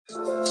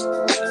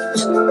All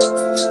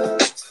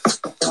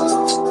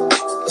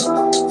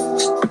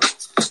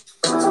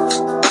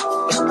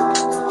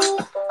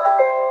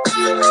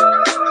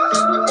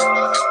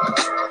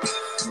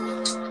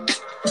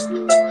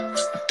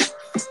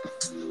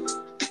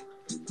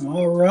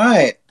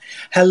right.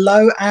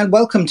 Hello and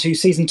welcome to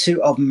season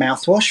 2 of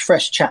Mouthwash,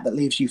 fresh chat that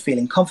leaves you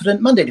feeling confident,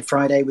 Monday to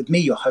Friday, with me,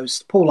 your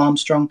host, Paul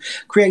Armstrong,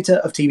 creator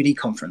of TBD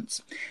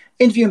Conference.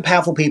 Interviewing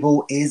powerful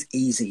people is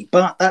easy,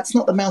 but that's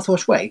not the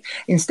Mouthwash way.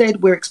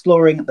 Instead, we're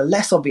exploring the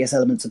less obvious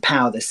elements of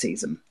power this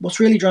season. What's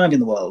really driving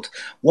the world?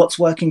 What's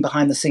working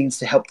behind the scenes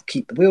to help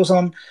keep the wheels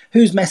on?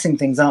 Who's messing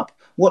things up?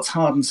 What's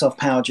hard and soft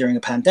power during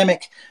a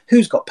pandemic?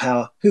 Who's got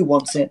power? Who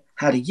wants it?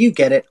 How do you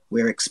get it?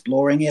 We're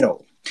exploring it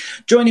all.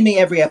 Joining me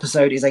every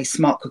episode is a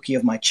smart cookie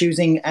of my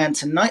choosing, and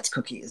tonight's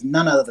cookie is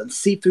none other than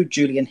Sifu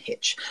Julian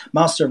Hitch,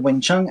 master of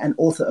Wing Chun and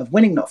author of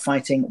Winning Not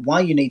Fighting, Why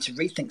You Need to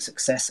Rethink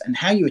Success and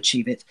How You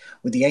Achieve It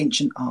with the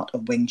Ancient Art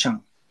of Wing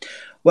Chun.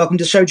 Welcome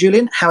to the show,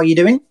 Julian. How are you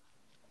doing?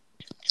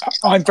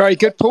 I'm very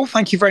good, Paul.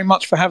 Thank you very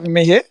much for having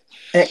me here.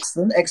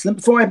 Excellent, excellent.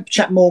 Before I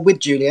chat more with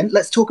Julian,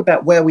 let's talk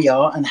about where we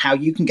are and how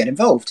you can get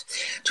involved.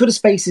 Twitter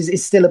Spaces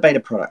is still a beta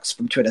product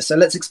from Twitter, so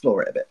let's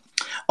explore it a bit.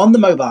 On the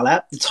mobile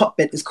app, the top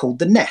bit is called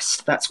the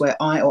Nest. That's where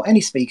I or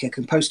any speaker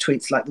can post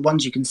tweets like the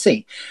ones you can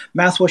see.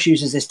 Mouthwash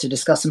uses this to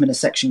discuss them in a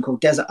section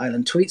called Desert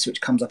Island Tweets,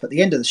 which comes up at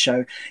the end of the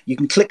show. You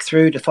can click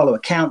through to follow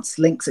accounts,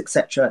 links,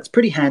 etc. It's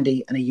pretty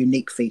handy and a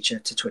unique feature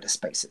to Twitter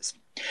Spaces.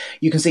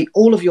 You can see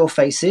all of your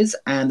faces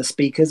and the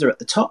speakers are at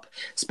the top.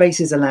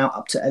 Spaces allow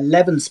up to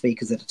 11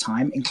 speakers at a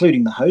time,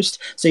 including the host,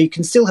 so you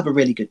can still have a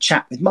really good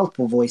chat with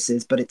multiple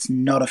voices, but it's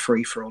not a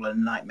free-for-all and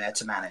a nightmare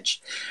to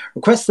manage.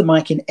 Request the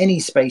mic in any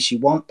space you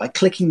want by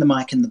clicking the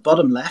mic in the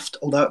bottom left,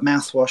 although at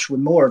Mouthwash we're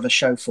more of a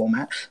show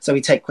format, so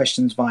we take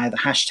questions via the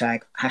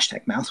hashtag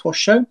Mouthwash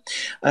Show.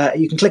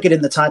 You can click it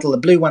in the title, the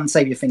blue one,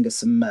 save your fingers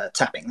some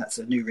tapping. That's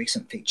a new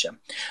recent feature.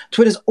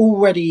 Twitter's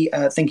already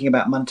thinking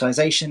about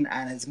monetization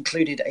and has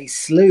included a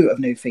slew of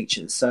new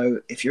features,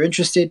 so if you're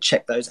interested,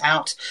 check those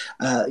out.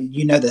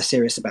 You know they're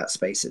serious about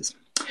spaces.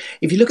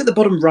 If you look at the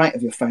bottom right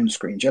of your phone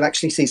screen, you'll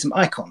actually see some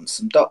icons,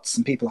 some dots,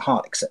 some people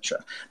heart,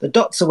 etc. The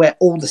dots are where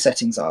all the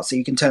settings are, so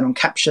you can turn on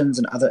captions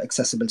and other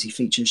accessibility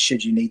features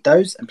should you need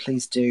those, and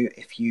please do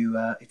if you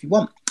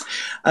want.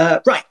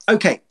 Right,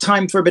 okay,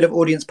 time for a bit of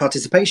audience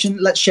participation.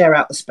 Let's share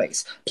out the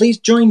space. Please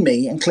join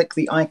me and click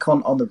the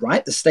icon on the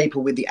right, the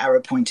staple with the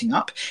arrow pointing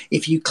up.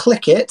 If you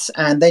click it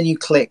and then you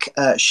click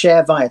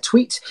share via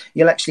tweet,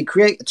 you'll actually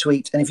create the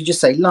tweet, and if you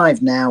just say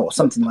live now or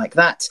something like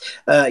that,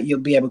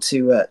 you'll be able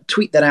to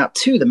tweet that out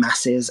to the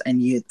masses,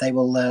 and they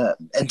will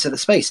enter the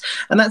space.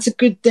 And that's a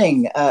good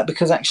thing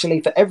because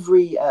actually for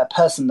every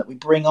person that we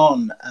bring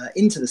on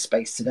into the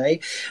space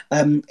today,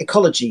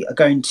 Ecology are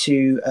going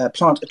to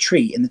plant a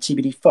tree in the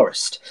TBD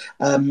forest.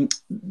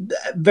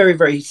 Very,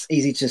 very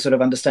easy to sort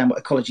of understand what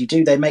Ecology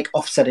do. They make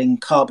offsetting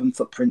carbon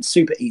footprints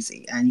super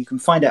easy, and you can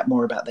find out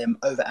more about them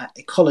over at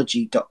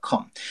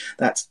ecology.com.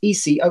 That's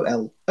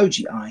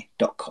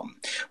ECOLOGI.com.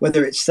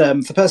 Whether it's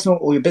for personal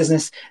or your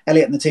business,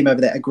 Elliot and the team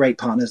over there are great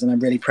partners, and I'm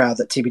really proud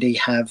that TBD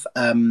have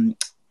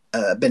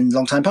been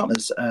long-time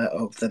partners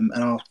of them,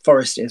 and our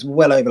forest is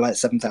well over like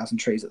 7,000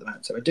 trees at the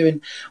moment, so we're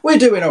doing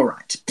all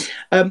right.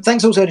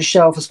 Thanks also to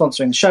Shell for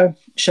sponsoring the show.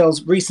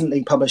 Shell's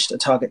recently published a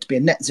target to be a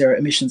net zero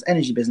emissions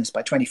energy business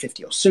by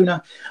 2050 or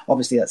sooner.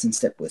 Obviously that's in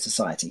step with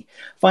society.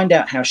 Find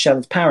out how Shell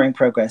is powering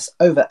progress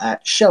over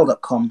at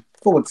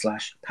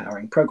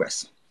shell.com/powering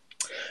progress.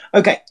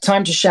 Okay,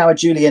 time to shower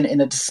Julian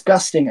in a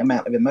disgusting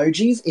amount of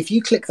emojis. If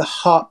you click the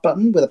heart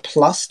button with a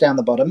plus down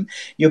the bottom,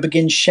 you'll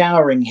begin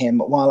showering him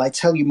while I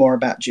tell you more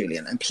about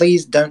Julian. And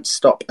please don't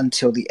stop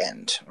until the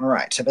end. All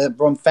right, have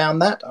everyone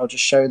found that? I'll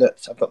just show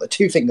that I've got the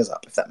two fingers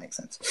up, if that makes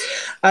sense.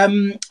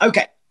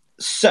 Okay,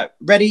 so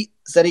ready,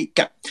 steady,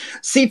 go.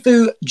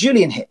 Sifu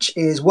Julian Hitch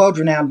is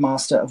world-renowned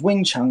master of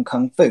Wing Chun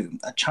Kung Fu,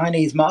 a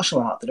Chinese martial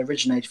art that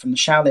originated from the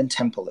Shaolin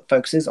Temple that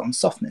focuses on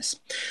softness.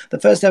 The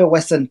first ever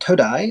Western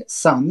Todai,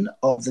 son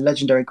of the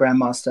legendary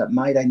Grandmaster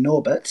Maidai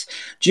Norbert,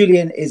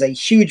 Julian is a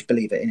huge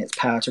believer in its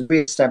power to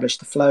re-establish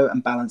the flow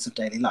and balance of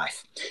daily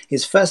life.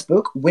 His first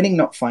book, Winning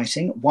Not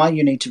Fighting, Why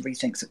You Need to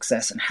Rethink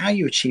Success and How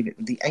You Achieve It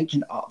with the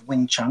Ancient Art of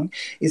Wing Chun,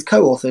 is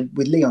co-authored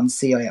with Leon's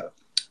CIO.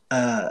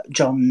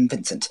 John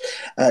Vincent.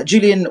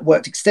 Julian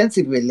worked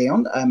extensively with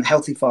Leon, a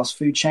healthy fast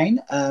food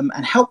chain,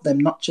 and helped them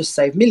not just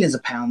save millions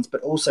of pounds,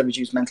 but also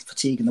reduce mental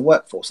fatigue in the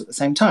workforce at the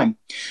same time.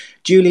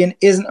 Julian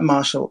isn't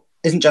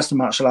just a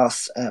martial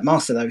arts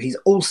master, though. He's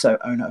also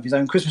owner of his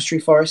own Christmas tree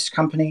forest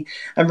company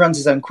and runs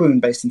his own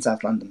Kwun based in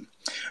South London.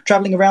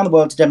 Travelling around the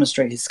world to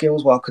demonstrate his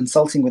skills while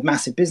consulting with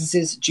massive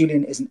businesses,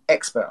 Julian is an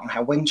expert on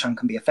how Wing Chun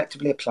can be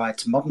effectively applied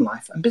to modern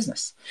life and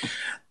business.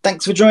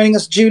 Thanks for joining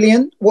us,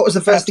 Julian. What was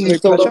the first thing you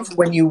thought of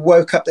when you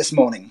woke up this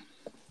morning?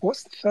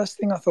 What's the first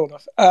thing I thought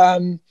of?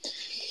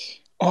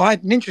 I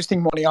had an interesting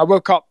morning. I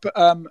woke up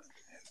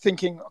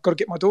thinking I've got to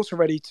get my daughter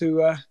ready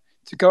to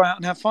go out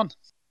and have fun.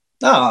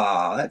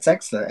 Ah, that's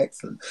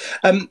excellent.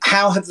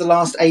 How have the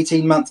last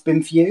 18 months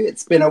been for you?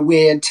 It's been a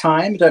weird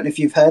time. I don't know if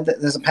you've heard that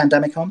there's a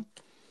pandemic on.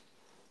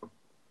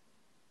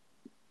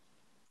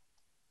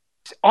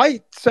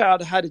 I say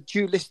I'd had a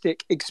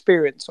dualistic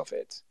experience of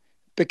it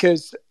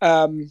because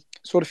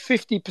sort of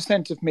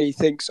 50% of me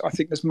thinks I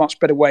think there's much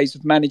better ways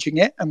of managing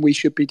it and we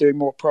should be doing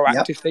more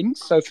Yep. proactive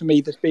things. So for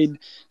me, there's been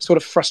sort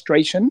of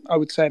frustration, I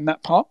would say, in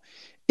that part.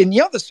 In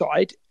the other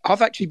side,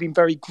 I've actually been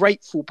very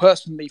grateful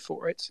personally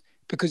for it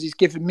because it's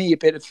given me a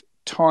bit of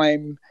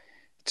time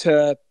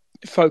to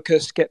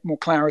focus, get more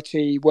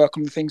clarity, work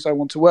on the things I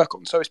want to work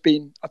on. So it's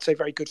been, I'd say,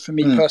 very good for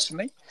me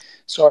personally.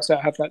 So I say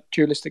I have that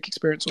dualistic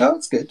experience. Oh,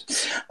 that's good.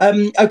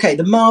 Okay,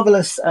 the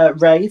marvellous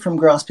Ray from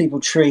Grass People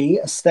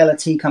Tree, a stellar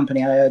tea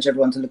company I urge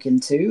everyone to look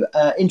into,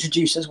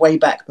 introduced us way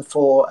back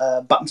before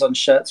buttons on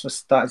shirts were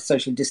started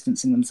socially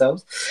distancing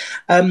themselves.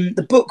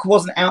 The book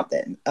wasn't out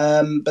then,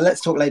 but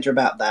let's talk later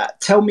about that.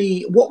 Tell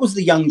me, what was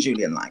the young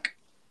Julian like?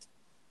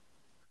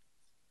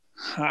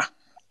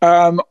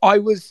 I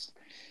was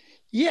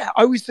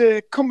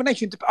a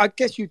combination. I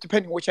guess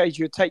depending on which age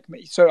you would take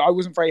me. So I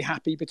wasn't very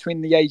happy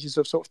between the ages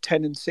of sort of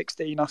 10 and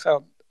 16. I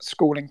found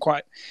schooling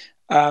quite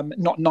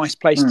not a nice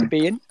place to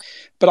be in.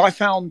 But I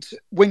found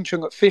Wing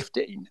Chun at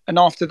 15. And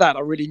after that, I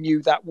really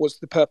knew that was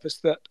the purpose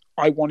that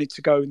I wanted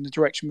to go in the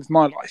direction with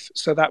my life.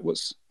 So that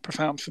was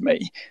profound for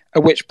me,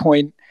 at which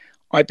point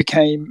I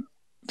became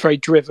very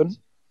driven.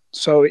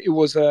 So it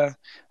was a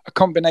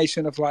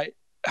combination of like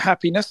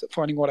happiness at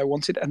finding what I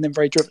wanted and then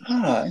very driven.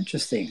 Ah,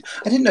 interesting.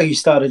 I didn't know you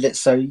started it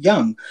so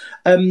young.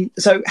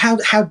 So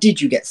how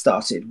did you get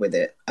started with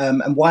it?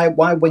 And why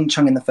Wing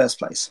Chun in the first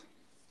place?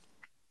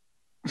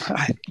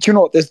 Do you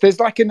know what? There's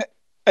like an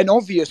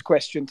obvious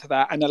question to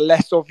that and a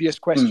less obvious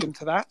question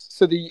to that.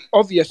 So the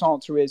obvious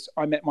answer is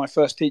I met my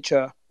first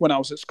teacher when I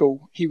was at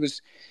school. He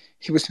was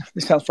this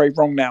sounds very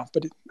wrong now,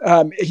 but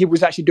he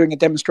was actually doing a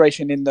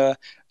demonstration in the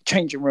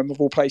changing room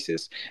of all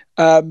places.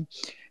 And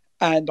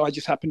I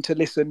just happened to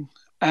listen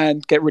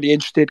and get really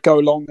interested, go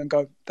along and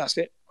go, that's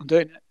it, I'm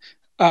doing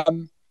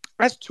it.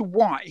 As to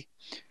why,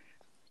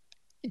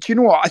 do you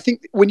know what? I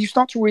think when you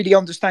start to really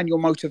understand your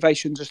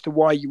motivations as to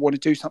why you want to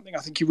do something, I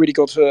think you really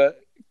got to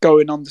go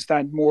and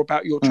understand more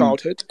about your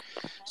childhood.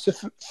 So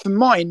for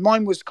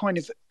mine was kind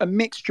of a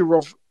mixture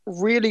of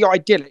really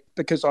idyllic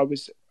because I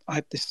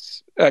had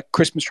this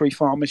Christmas tree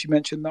farm, as you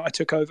mentioned, that I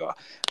took over,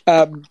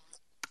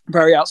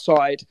 very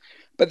outside,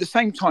 but at the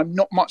same time,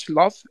 not much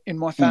love in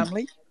my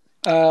family.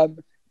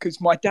 Because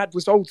my dad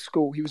was old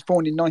school. He was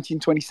born in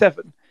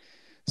 1927.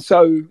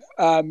 So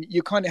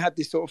you kind of had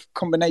this sort of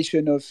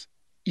combination of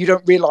you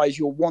don't realize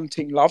you're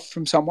wanting love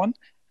from someone.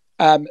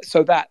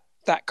 So that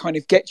kind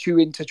of gets you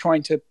into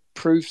trying to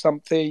prove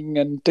something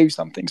and do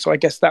something. So I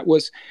guess that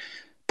was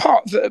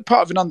part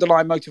of an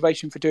underlying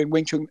motivation for doing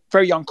Wing Chun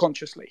very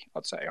unconsciously,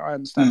 I'd say. I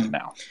understand it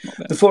now.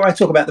 Before I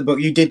talk about the book,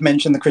 you did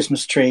mention the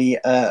Christmas tree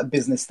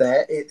business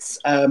there. It's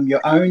your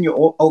own,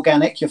 your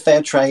organic, your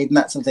fair trade and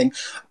that sort of thing.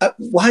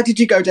 Why did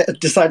you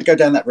decide to go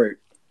down that route?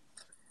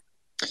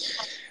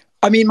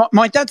 I mean,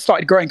 my dad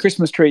started growing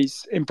Christmas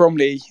trees in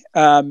Bromley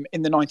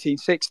in the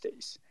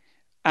 1960s.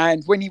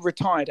 And when he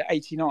retired at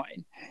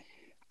 89,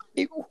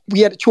 we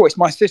had a choice.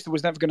 My sister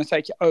was never going to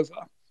take it over.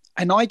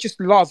 And I just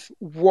love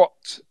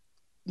what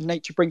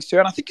nature brings to it.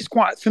 And I think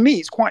for me,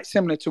 it's quite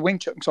similar to Wing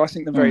Chun. So I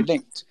think they're very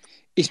linked.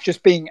 It's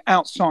just being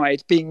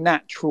outside, being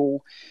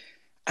natural.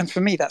 And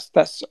for me,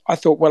 that's, I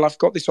thought, well, I've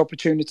got this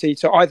opportunity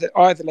to either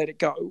let it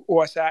go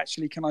or I say,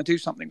 actually, can I do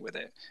something with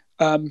it?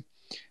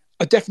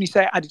 I definitely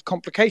say it added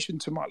complication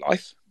to my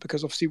life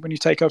because obviously when you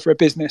take over a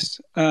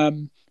business,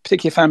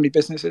 particularly a family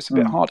business, it's a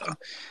bit harder.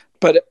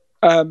 But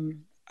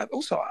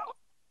also,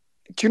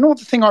 do you know what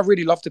the thing I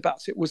really loved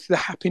about it was the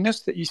happiness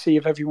that you see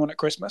of everyone at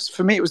Christmas?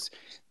 For me, it was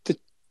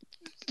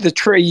the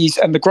trees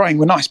and the growing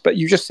were nice, but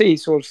you just see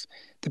sort of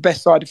the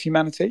best side of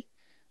humanity.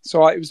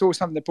 So it was always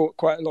something that brought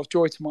quite a lot of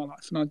joy to my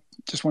life, and I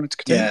just wanted to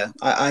continue. Yeah,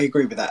 I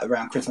agree with that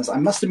around Christmas. I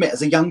must admit,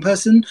 as a young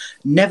person,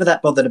 never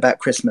that bothered about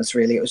Christmas,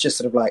 really. It was just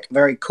sort of like a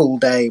very cool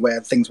day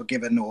where things were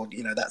given or,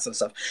 that sort of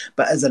stuff.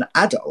 But as an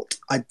adult,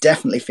 I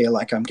definitely feel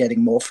like I'm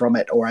getting more from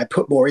it or I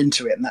put more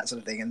into it and that sort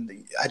of thing.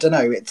 And I don't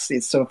know, it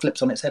sort of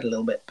flips on its head a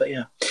little bit, but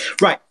yeah.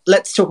 Right,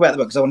 let's talk about the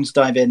book because I want to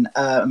dive in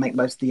and make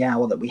most of the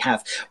hour that we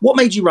have. What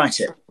made you write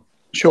it?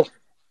 Sure.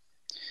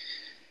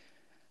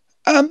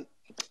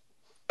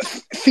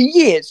 For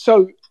years,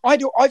 so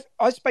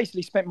I've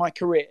basically spent my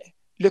career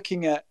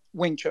looking at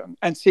Wing Chun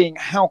and seeing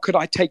how could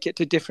I take it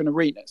to different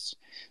arenas.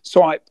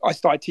 So I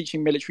started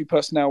teaching military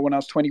personnel when I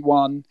was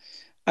 21,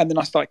 and then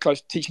I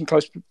started teaching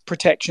close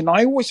protection.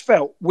 I always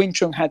felt Wing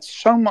Chun had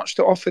so much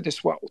to offer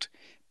this world,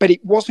 but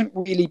it wasn't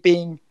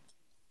really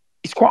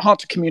it's quite hard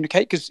to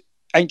communicate because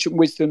ancient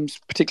wisdoms,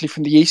 particularly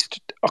from the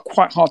East, are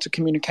quite hard to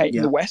communicate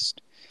in the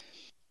West.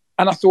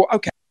 And I thought,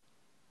 okay,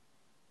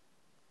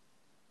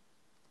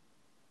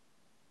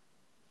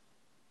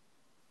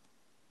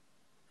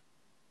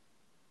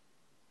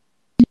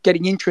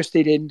 getting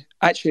interested in,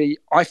 actually,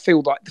 I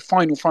feel like the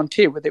final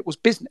frontier with it was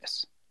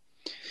business.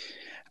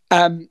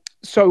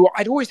 So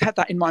I'd always had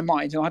that in my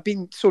mind, and I've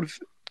been sort of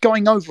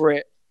going over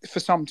it for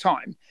some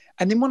time.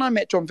 And then when I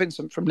met John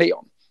Vincent from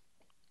Leon,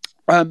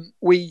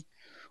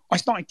 I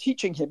started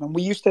teaching him, and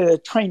we used to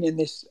train in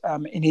this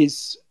in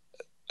his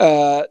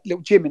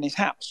little gym in his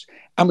house,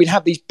 and we'd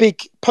have these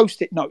big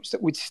post-it notes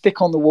that we'd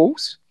stick on the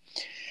walls.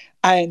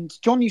 And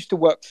John used to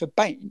work for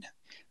Bain,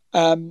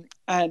 and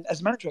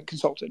as a management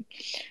consultant,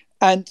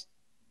 and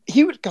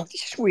he would go,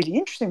 "This is really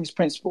interesting, this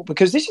principle,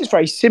 because this is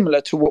very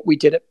similar to what we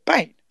did at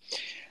Bain."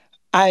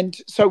 And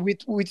so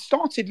we'd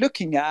started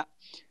looking at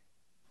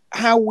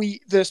how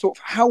we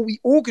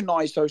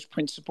organize those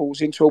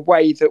principles into a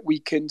way that we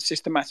can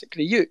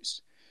systematically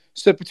use.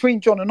 So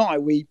between John and I,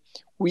 we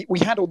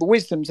had all the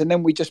wisdoms, and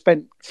then we just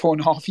spent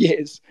 4.5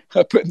 years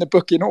putting the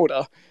book in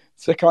order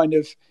to kind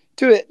of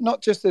do it,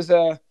 not just as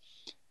the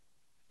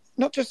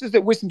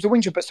wisdoms of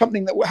Wing Chun, but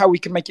something that how we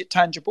can make it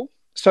tangible.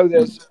 So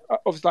there's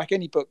obviously, like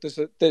any book,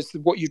 there's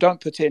what you don't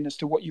put in as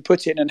to what you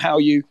put in and how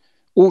you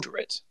order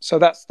it. So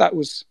that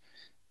was.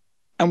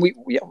 And we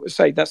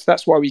say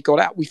that's why we got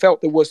out. We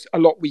felt there was a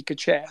lot we could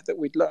share that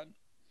we'd learn.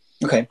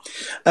 Okay.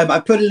 I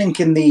put a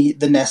link in the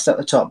Nest at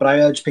the top, but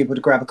I urge people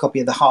to grab a copy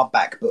of the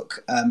hardback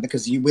book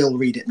because you will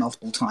read it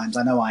multiple times.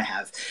 I know I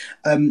have.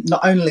 Not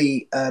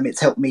only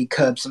it's helped me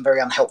curb some very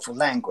unhelpful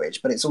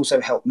language, but it's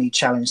also helped me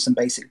challenge some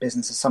basic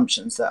business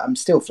assumptions that I'm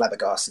still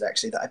flabbergasted,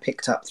 actually, that I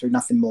picked up through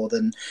nothing more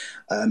than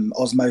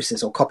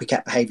osmosis or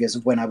copycat behaviours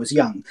of when I was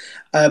young.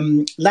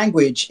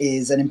 Language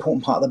is an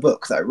important part of the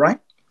book, though,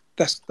 right?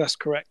 That's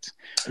correct.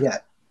 Yeah.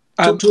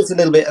 Talk to us a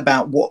little bit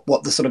about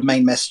what the sort of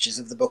main messages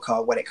of the book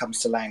are when it comes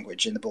to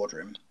language in the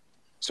boardroom.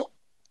 So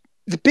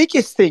the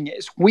biggest thing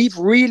is we've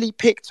really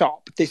picked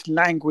up this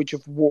language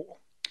of war.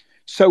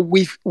 So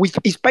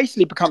it's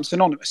basically become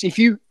synonymous.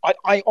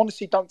 I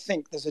honestly don't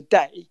think there's a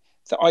day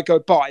that I go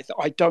by that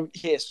I don't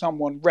hear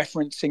someone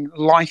referencing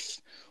life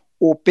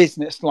or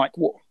business like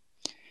war.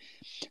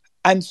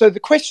 And so the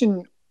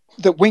question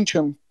that Wing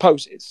Chun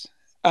poses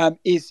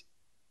is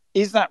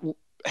that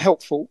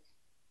helpful,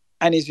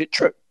 and is it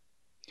true?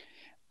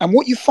 And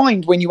what you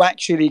find when you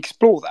actually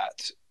explore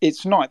that,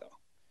 it's neither,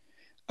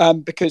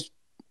 because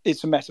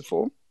it's a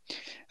metaphor,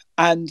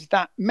 and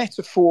that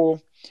metaphor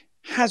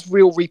has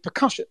real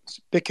repercussions,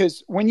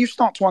 because when you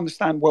start to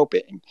understand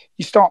well-being,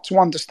 you start to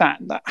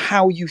understand that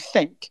how you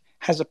think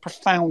has a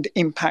profound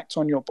impact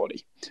on your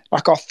body.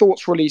 Like our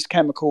thoughts release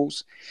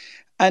chemicals.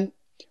 And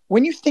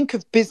when you think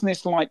of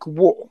business like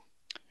war,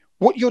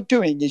 what you're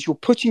doing is you're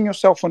putting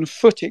yourself on a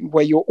footing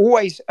where you're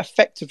always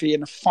effectively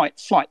in a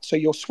fight-flight. So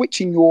you're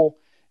switching your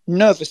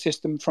nervous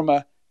system from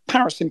a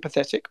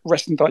parasympathetic,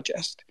 rest and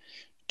digest,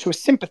 to a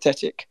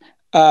sympathetic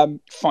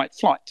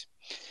fight-flight.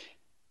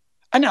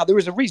 And now there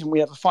is a reason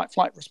we have a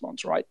fight-flight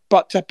response, right?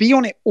 But to be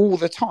on it all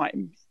the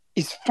time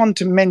is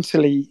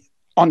fundamentally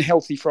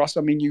unhealthy for us.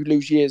 I mean, you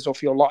lose years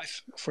off your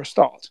life for a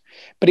start.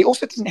 But it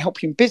also doesn't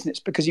help you in business,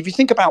 because if you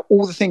think about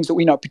all the things that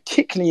we know,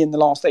 particularly in the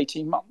last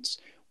 18 months,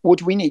 what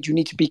do we need? You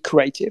need to be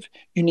creative.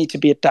 You need to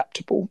be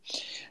adaptable.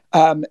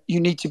 You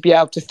need to be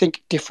able to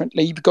think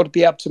differently. You've got to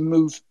be able to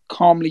move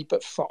calmly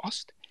but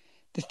fast.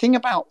 The thing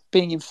about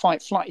being in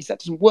fight-flight is that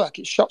doesn't work.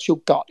 It shuts your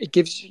gut. It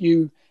gives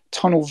you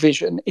tunnel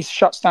vision. It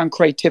shuts down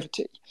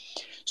creativity.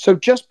 So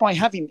just by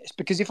having this,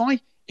 because if I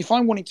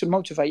wanted to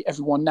motivate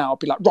everyone now, I'd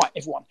be like, right,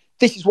 everyone,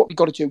 this is what we've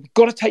got to do. We've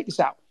got to take this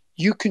out.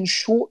 You can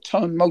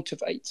short-term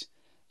motivate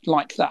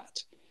like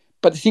that.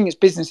 But the thing is,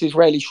 business is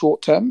rarely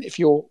short term. If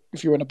you're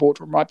in a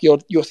boardroom, right,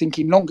 you're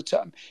thinking longer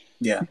term.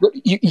 Yeah,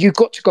 you've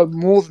got to go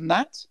more than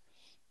that.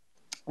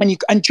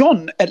 And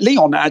John at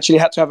Leon actually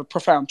had to have a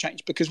profound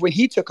change, because when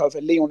he took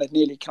over, Leon had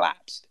nearly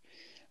collapsed.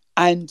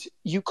 And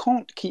you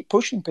can't keep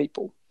pushing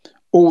people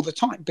all the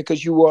time,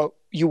 because you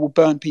will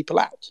burn people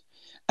out.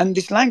 And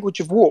this language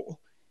of war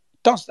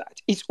does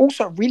that. It's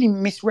also a really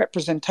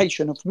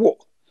misrepresentation of war,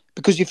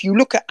 because if you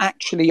look at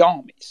actually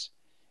armies,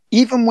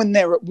 even when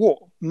they're at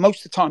war,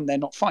 most of the time they're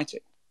not fighting.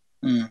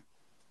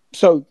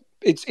 So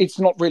it's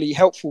not really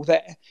helpful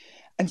there.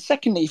 And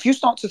secondly, if you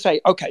start to say,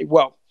 okay,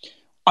 well,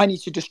 I need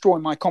to destroy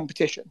my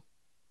competition,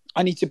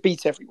 I need to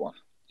beat everyone.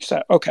 You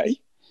say,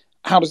 okay,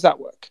 how does that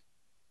work?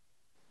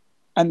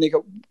 And they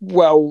go,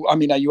 well, I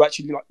mean, are you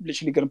actually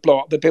literally going to blow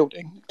up the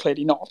building?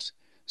 Clearly not.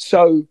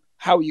 So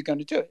how are you going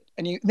to do it?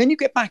 And then you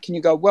get back and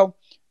you go, well,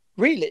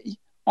 really,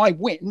 I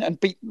win and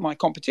beat my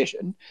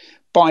competition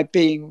by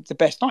being the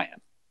best I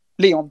am.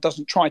 Leon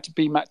doesn't try to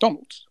be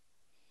McDonald's.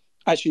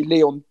 Actually,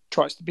 Leon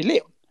tries to be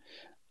Leon.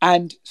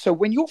 And so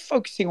when you're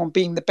focusing on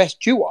being the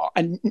best you are,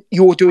 and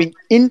you're doing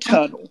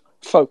internal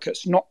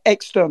focus, not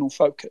external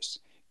focus,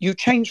 you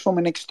change from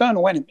an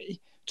external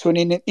enemy to an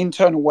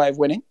internal way of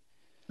winning.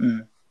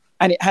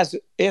 And it has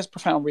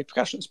profound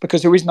repercussions,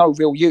 because there is no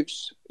real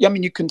use. I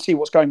mean, you can see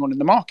what's going on in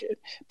the market,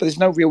 but there's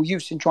no real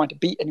use in trying to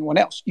beat anyone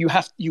else.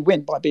 You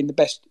win by being the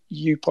best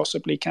you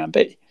possibly can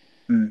be.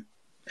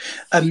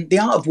 The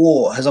Art of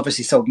War has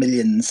obviously sold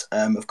millions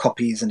of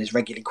copies and is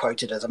regularly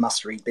quoted as a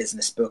must-read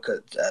business book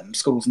at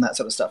schools and that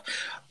sort of stuff.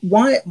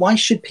 Why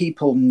should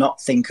people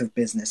not think of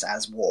business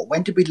as war?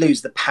 When did we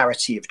lose the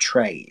parity of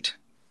trade?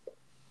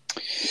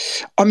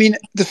 I mean,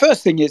 the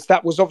first thing is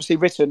that was obviously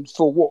written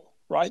for war,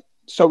 right?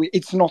 So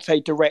it's not a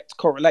direct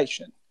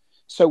correlation.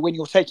 So when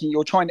you're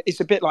trying to, it's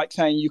a bit like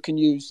saying you can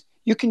use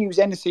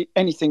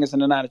anything as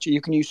an analogy.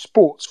 You can use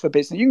sports for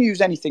business. You can use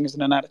anything as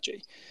an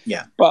analogy.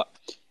 Yeah. But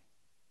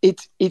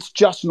it's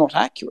just not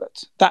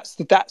accurate. That's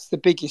the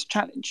biggest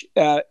challenge.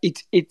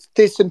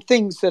 There's some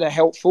things that are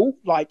helpful,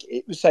 like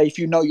it would say if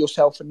you know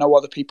yourself and know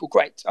other people,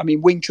 great. I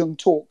mean, Wing Chun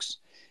talks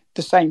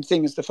the same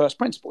thing as the first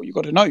principle. You've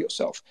got to know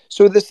yourself.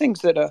 So there's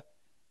things that are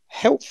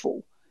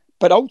helpful,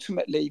 but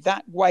ultimately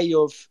that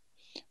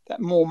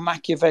more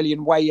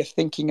Machiavellian way of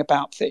thinking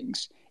about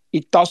things,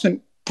 it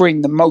doesn't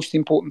bring the most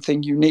important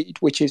thing you need,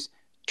 which is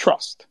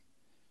trust.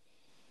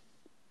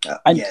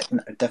 Yeah,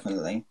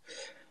 definitely.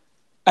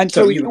 And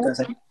so,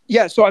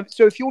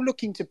 so if you're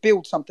looking to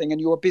build something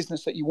and you're a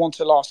business that you want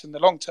to last in the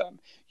long term,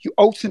 you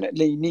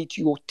ultimately need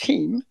your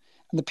team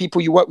and the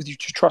people you work with you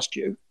to trust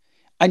you.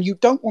 And you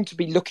don't want to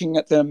be looking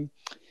at them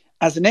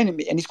as an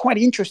enemy. And it's quite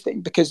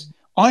interesting because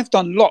I've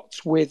done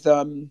lots with,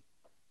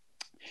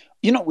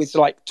 with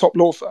like top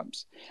law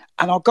firms,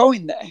 and I'll go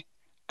in there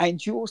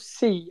and you'll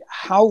see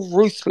how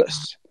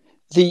ruthless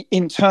the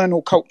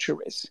internal culture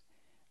is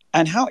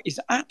and how it is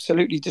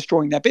absolutely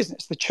destroying their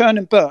business. The churn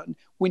and burn,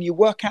 when you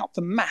work out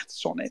the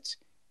maths on it,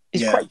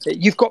 is crazy.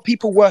 You've got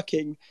people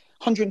working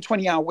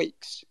 120-hour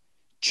weeks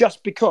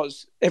just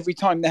because every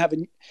time they have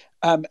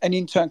an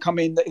intern come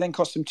in, that then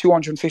costs them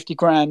 250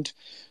 grand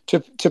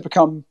to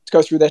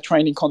go through their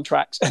training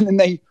contracts, and then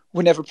they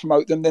will never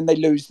promote them, then they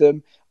lose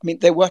them. I mean,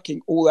 they're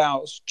working all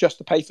hours just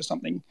to pay for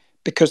something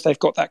because they've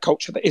got that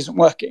culture that isn't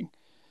working.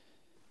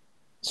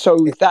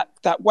 So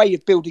that way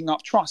of building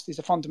up trust is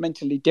a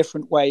fundamentally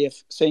different way of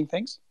seeing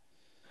things.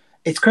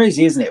 It's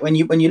crazy, isn't it? When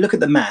you look at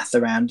the math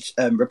around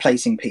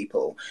replacing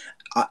people,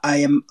 I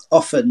am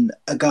often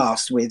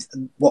aghast with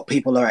what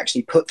people are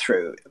actually put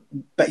through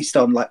based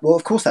on like, well,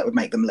 of course that would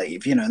make them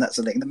leave, and that's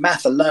the thing. The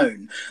math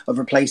alone of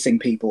replacing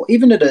people,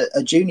 even at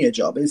a junior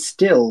job, is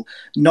still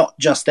not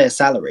just their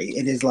salary.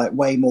 It is like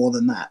way more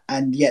than that.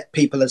 And yet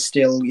people are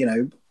still,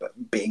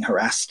 being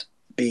harassed,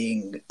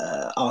 being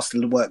asked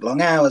to work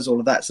long hours, all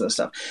of that sort of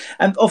stuff.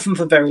 And often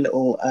for very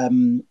little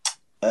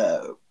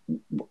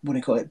what do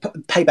you call it,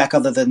 payback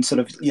other than sort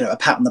of a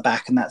pat on the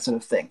back and that sort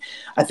of thing.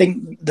 I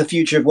think the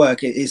future of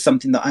work is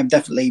something that I'm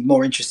definitely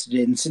more interested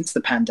in since the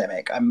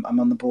pandemic. I'm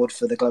on the board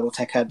for the Global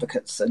Tech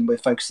Advocates, and we're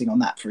focusing on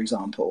that, for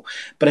example.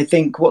 But I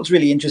think what's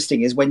really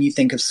interesting is when you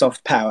think of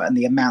soft power and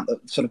the amount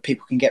that sort of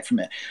people can get from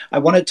it. I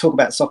want to talk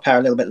about soft power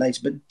a little bit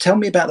later, but tell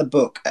me about the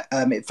book.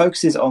 It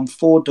focuses on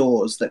 4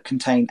 doors that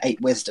contain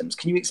 8 wisdoms.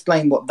 Can you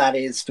explain what that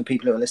is for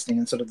people who are listening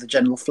and sort of the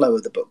general flow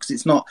of the book? 'Cause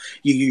it's not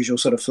your usual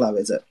sort of flow,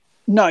 is it?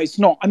 No, it's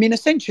not. I mean,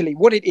 essentially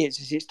what it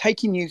is it's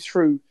taking you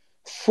through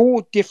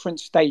 4 different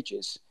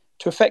stages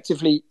to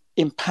effectively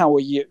empower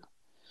you.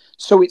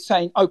 So it's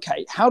saying,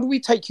 okay, how do we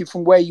take you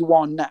from where you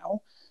are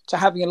now to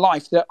having a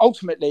life that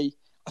ultimately,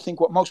 I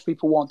think what most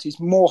people want is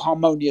more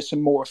harmonious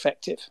and more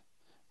effective,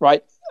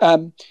 right?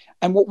 And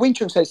what Wing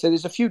Chun says, so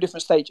there's a few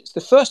different stages.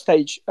 The first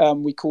stage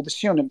we call the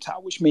Sionim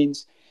Tao, which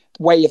means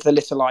way of the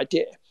little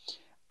idea.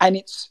 And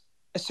it's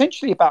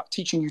essentially about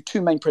teaching you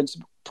 2 main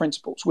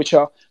principles, which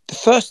are, the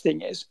first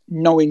thing is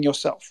knowing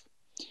yourself.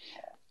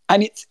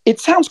 And it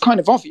sounds kind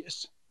of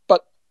obvious,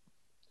 but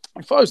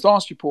if I was to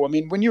ask you, Paul, I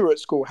mean, when you were at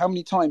school, how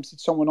many times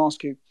did someone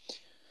ask you,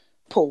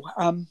 Paul,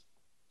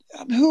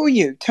 who are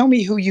you? Tell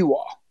me who you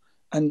are.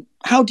 And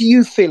how do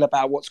you feel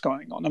about what's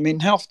going on? I mean,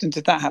 how often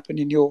did that happen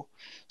in your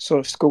sort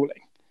of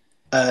schooling?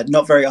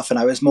 Not very often.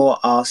 I was more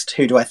asked,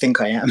 who do I think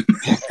I am?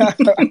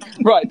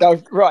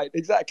 Right,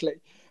 exactly.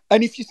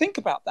 And if you think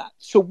about that,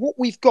 so what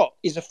we've got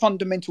is a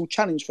fundamental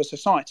challenge for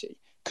society,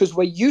 because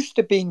we're used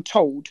to being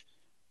told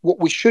what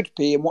we should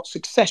be and what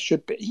success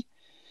should be,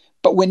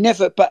 but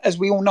but as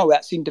we all know,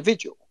 that's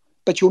individual.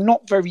 But you're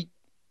not very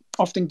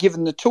often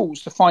given the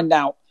tools to find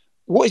out,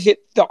 what is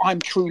it that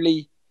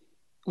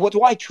what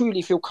do I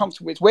truly feel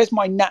comfortable with? Where's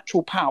my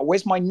natural power?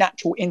 Where's my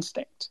natural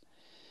instinct?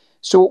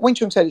 So what Wing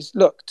Chun said is,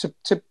 look,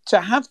 to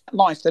have a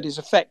life that is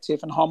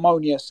effective and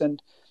harmonious and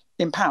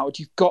empowered,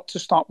 you've got to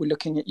start with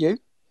looking at you.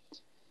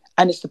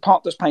 And it's the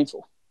part that's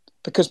painful,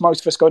 because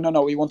most of us go,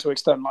 no, we want to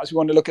externalize. We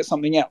want to look at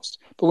something else.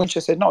 But Wing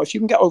Chun said, no, if you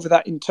can get over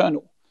that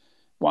internal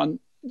one,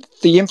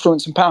 the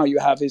influence and power you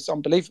have is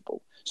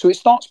unbelievable. So it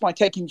starts by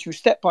taking you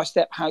step by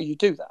step how you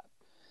do that.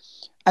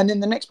 And then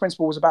the next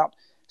principle was about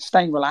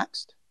staying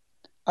relaxed,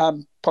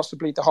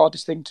 possibly the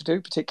hardest thing to do,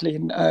 particularly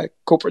in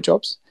corporate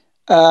jobs.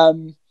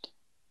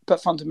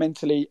 But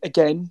fundamentally,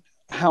 again,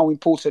 how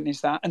important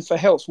is that? And for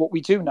health, what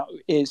we do know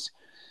is,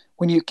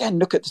 when you again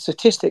look at the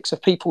statistics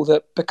of people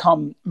that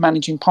become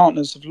managing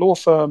partners of law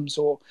firms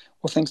or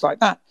things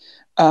like that,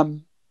 I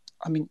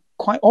mean,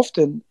 quite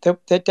often they're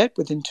dead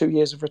within 2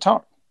 years of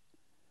retiring.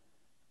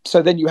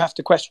 So then you have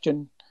to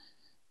question,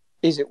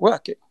 is it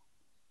working?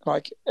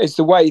 Like, is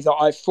the way that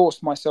I've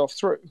forced myself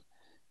through,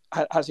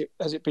 has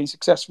it been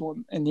successful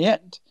in the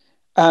end?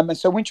 And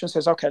so Wing Chun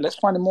says, okay, let's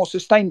find a more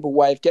sustainable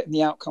way of getting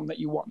the outcome that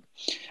you want.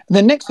 And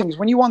the next thing is,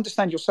 when you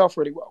understand yourself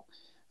really well,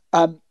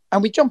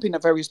 and we jump in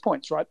at various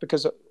points, right?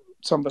 Because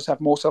some of us have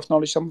more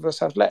self-knowledge, some of us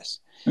have less.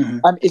 Mm-hmm.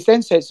 It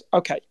then says,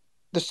 okay,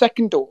 the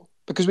second door,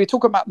 because we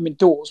talk about them in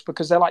doors,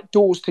 because they're like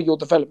doors to your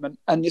development,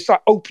 and it's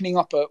like opening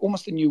up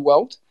almost a new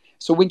world.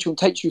 So Wing Chun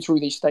takes you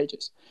through these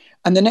stages.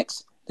 And the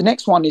next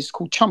one is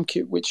called Chum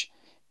Kyu, which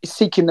is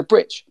seeking the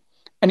bridge.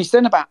 And it's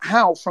then about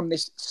how, from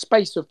this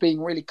space of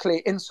being really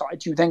clear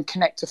inside, you then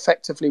connect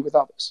effectively with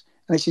others.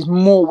 And this is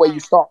more where you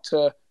start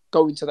to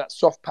go into that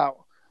soft power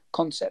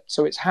concept.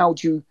 So it's how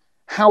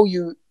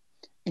you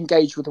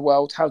engage with the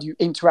world, how do you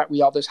interact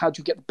with others, how do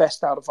you get the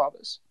best out of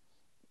others.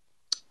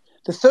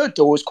 The third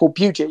door is called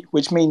Buji,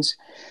 which means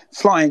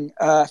flying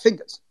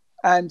fingers.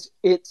 And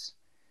it's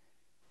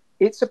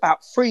about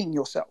freeing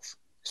yourself.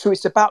 So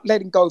it's about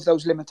letting go of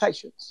those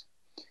limitations.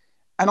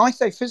 And I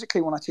say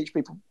physically when I teach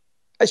people,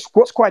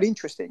 what's quite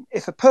interesting,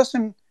 if a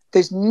person,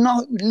 there's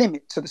no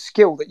limit to the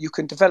skill that you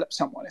can develop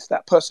someone if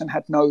that person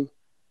had no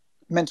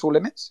mental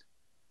limits,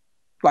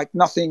 like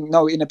nothing,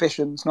 no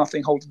inhibitions,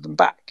 nothing holding them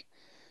back.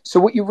 So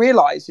what you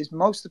realize is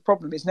most of the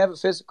problem is never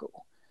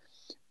physical.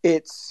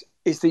 It's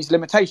these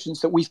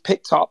limitations that we've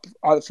picked up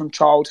either from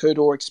childhood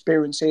or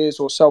experiences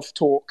or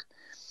self-talk,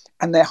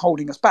 and they're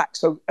holding us back.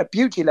 So at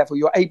Buji level,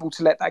 you're able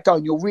to let that go,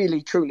 and you're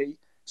really, truly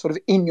sort of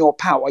in your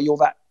power. You're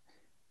that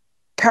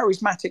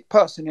charismatic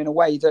person in a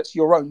way that's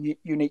your own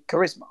unique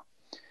charisma.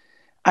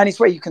 And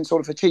it's where you can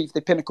sort of achieve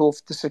the pinnacle of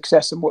the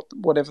success and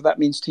whatever that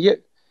means to you.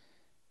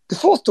 The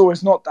fourth door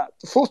is not that.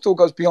 The fourth door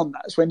goes beyond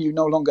that. It's when you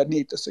no longer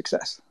need the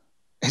success.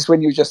 It's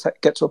when you just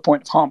get to a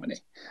point of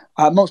harmony.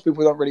 Most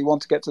people don't really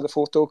want to get to the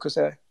fourth door because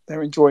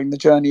they're enjoying the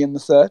journey in the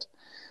third.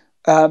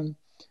 But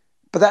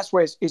that's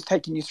where it's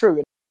taking you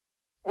through.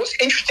 What's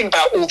interesting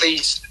about all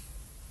these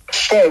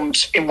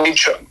forms in Wing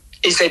Chun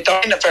is they're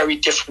done in a very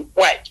different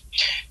way.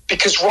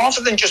 Because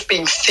rather than just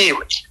being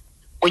theory,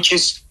 which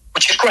is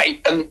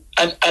great, and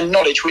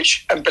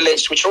knowledge, and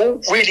beliefs, which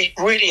all really,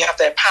 really have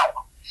their power.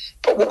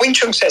 But what Wing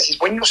Chun says is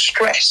when you're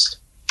stressed,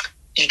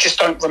 you just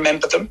don't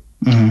remember them,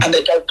 and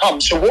they don't come.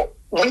 So what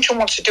Wing Chun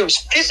wants to do is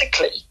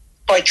physically,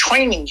 by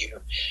training you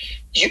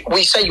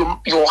we say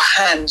your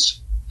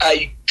hands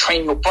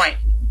train your brain.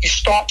 You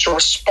start to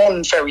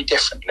respond very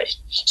differently.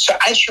 So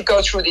as you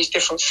go through these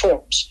different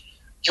forms,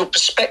 your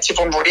perspective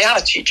on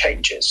reality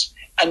changes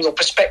and your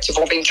perspective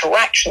of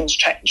interactions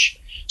change.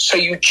 So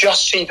you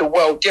just see the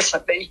world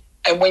differently.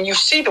 And when you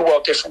see the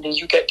world differently,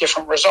 you get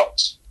different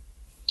results.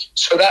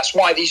 So that's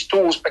why these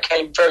doors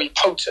became very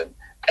potent,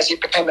 as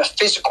it became a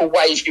physical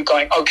way of you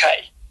going,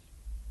 okay,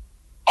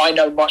 I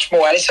know much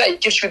more. And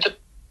it gives you the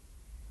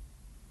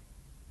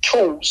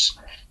tools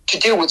to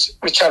deal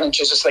with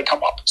challenges as they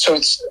come up. So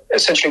it's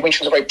essentially, Wing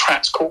Chun is very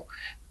practical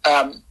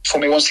for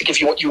me. It wants to give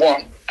you what you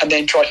want and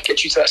then try to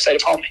get you to that state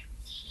of harmony.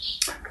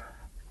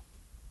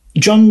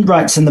 John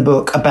writes in the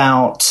book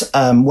about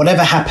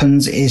whatever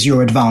happens is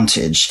your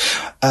advantage.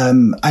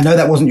 I know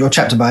that wasn't your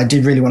chapter, but I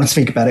did really want to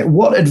speak about it.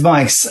 What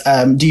advice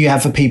do you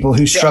have for people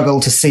who struggle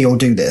to see or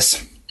do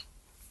this?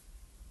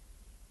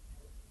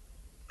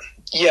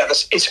 Yeah,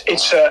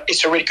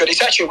 it's a really good.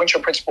 It's actually a Wing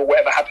Chun principle.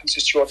 Whatever happens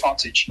is to your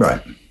advantage. Right.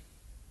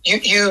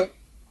 You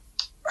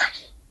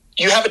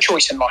have a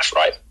choice in life,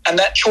 right? And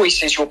that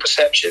choice is your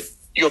perception,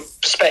 your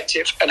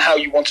perspective, and how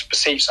you want to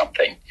perceive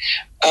something.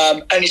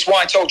 And it's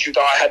why I told you that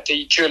I had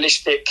the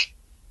dualistic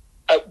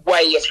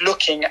way of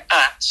looking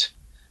at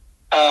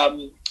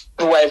the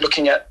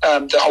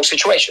whole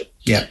situation.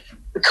 Yeah.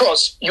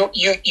 Because you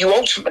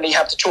ultimately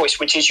have the choice,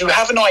 which is you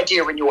have an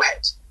idea in your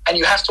head, and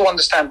you have to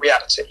understand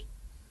reality.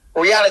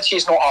 Reality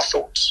is not our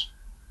thoughts.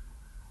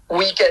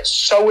 We get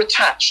so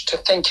attached to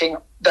thinking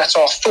that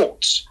our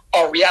thoughts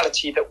are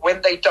reality that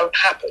when they don't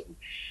happen,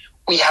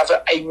 we have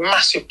a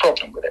massive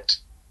problem with it.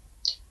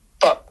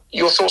 But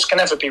your thoughts can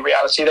never be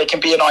reality. They can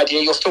be an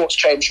idea. Your thoughts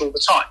change all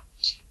the time.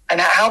 And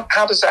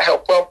how does that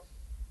help? Well,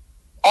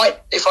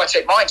 if I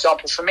take my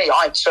example, for me,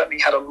 I certainly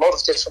had a lot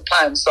of different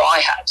plans that I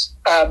had.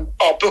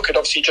 Our book had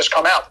obviously just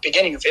come out at the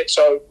beginning of it,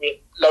 so we had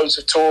loads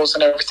of tours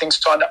and everything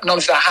signed up. None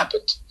of that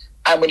happened.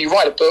 And when you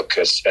write a book,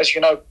 as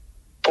you know,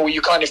 Paul,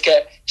 you kind of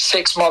get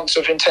 6 months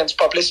of intense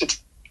publicity.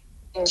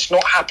 Things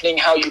not happening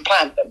how you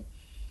planned them.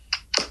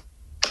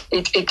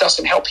 It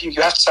doesn't help you.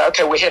 You have to say,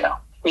 okay, we're here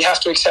now. We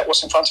have to accept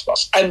what's in front of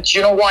us. And do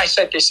you know why I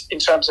said this in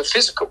terms of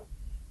physical?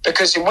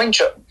 Because in Wing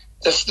Chun,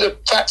 the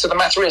fact of the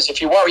matter is,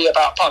 if you worry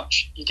about a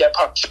punch, you get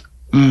punched.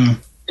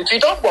 If you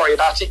don't worry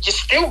about it, you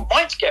still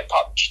might get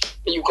punched,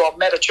 but you've got a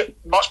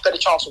much better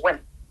chance of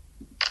winning.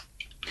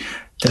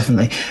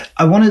 Definitely.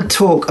 I want to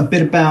talk a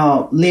bit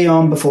about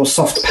Leon before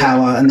Soft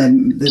Power and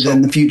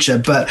then the future.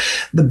 But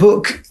the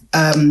book,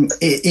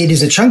 it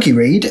is a chunky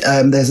read.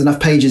 There's enough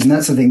pages and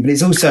that sort of thing, but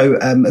it's also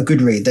a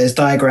good read. There's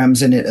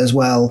diagrams in it as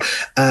well.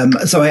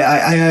 So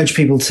I urge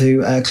people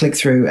to click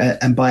through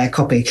and buy a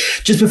copy.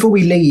 Just before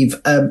we leave,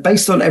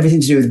 based on everything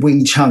to do with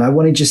Wing Chun,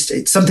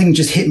 something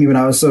just hit me when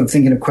I was sort of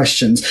thinking of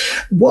questions.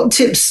 What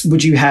tips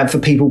would you have for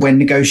people when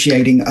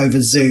negotiating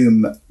over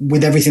Zoom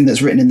with everything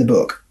that's written in the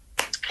book?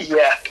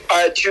 Yeah,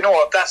 do you know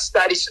what? That's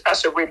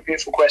a really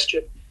beautiful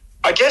question.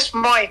 I guess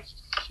my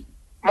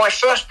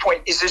first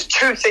point is there's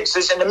two things.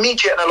 There's an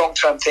immediate and a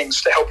long-term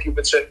things to help you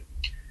with Zoom.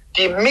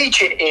 The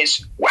immediate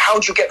is, how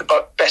do you get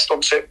the best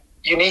on Zoom?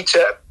 You need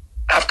to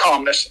have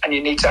calmness and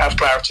you need to have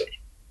clarity.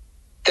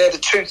 They're the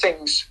two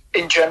things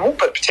in general,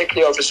 but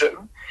particularly over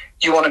Zoom.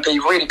 You want to be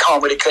really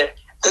calm, really clear.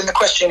 Then the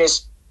question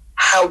is,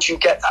 how do you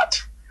get that?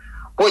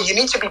 Well, you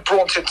need to be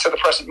brought into the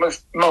present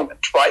moment,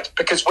 right?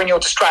 Because when you're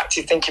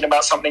distracted thinking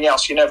about something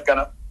else, you're never going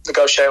to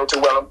negotiate or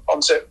do well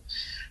on Zoom.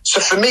 So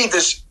for me,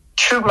 there's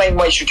two main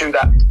ways you do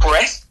that.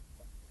 Breath.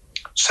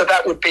 So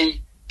that would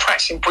be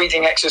practicing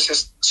breathing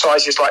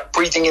exercises like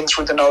breathing in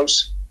through the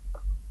nose,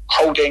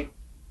 holding,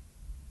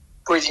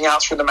 breathing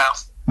out through the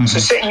mouth. Mm-hmm. So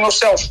setting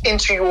yourself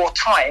into your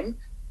time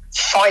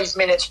 5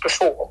 minutes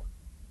before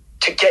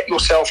to get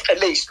yourself at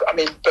least,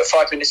 but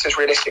 5 minutes is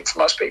realistic for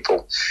most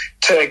people,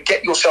 to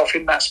get yourself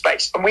in that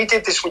space. And we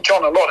did this with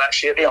John a lot,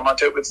 actually, at Leon. I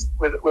do it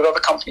with other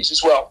companies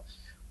as well,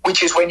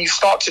 which is when you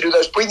start to do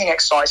those breathing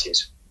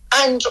exercises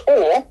and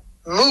or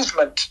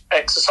movement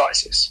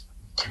exercises.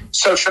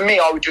 So for me,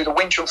 I would do the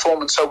Wing Chun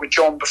form, and so with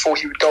John before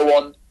he would go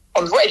on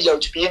the radio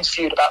to be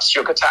interviewed about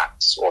sugar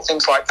tax or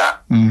things like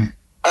that. Mm.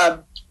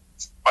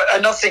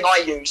 Another thing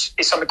I use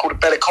is something called a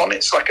Bellicon.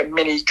 It's like a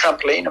mini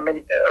trampoline,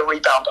 a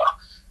rebounder.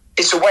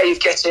 It's a way of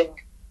getting,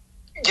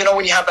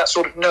 when you have that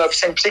sort of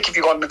nervous, and particularly if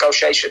you've got a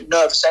negotiation,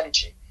 nervous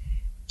energy,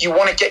 you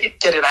want to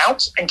get it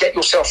out and get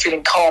yourself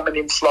feeling calm and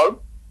in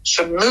flow.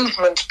 So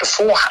movement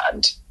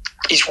beforehand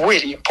is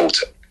really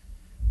important.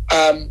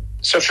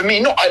 So for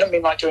me, I don't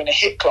mean like doing a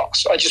HIIT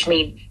class. I just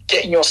mean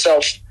getting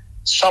yourself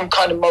some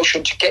kind of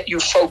motion to get you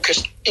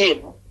focused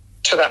in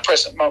to that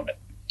present moment.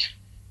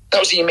 That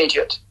was the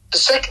immediate. The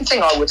second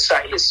thing I would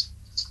say is,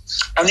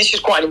 and this is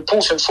quite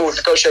important for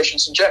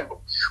negotiations in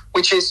general,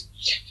 which is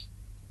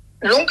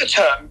longer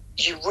term,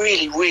 you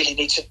really, really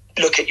need to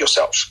look at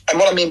yourself. And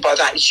what I mean by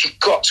that is you've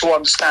got to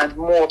understand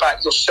more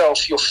about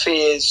yourself, your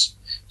fears,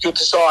 your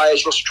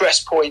desires, your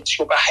stress points,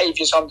 your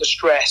behaviors under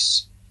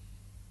stress.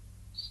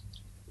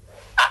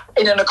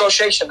 In a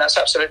negotiation, that's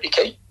absolutely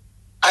key.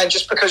 And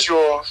just because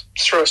you're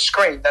through a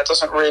screen, that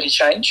doesn't really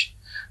change.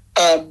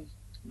 And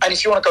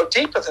if you want to go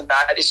deeper than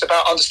that, it's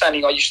about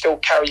understanding, are you still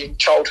carrying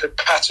childhood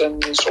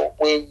patterns or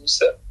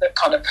wounds that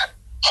kind of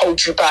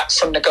hold you back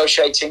from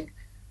negotiating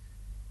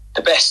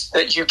the best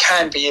that you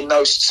can be in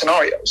those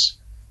scenarios?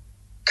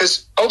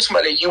 Because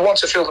ultimately, you want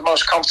to feel the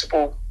most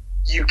comfortable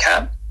you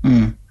can.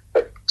 Mm.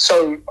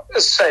 So, as I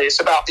say,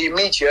 it's about the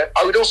immediate.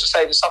 I would also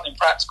say there's something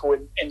practical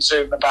in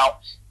Zoom about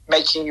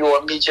making your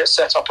immediate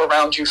setup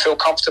around you feel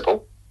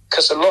comfortable,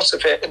 because a lot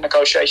of it in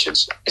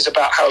negotiations is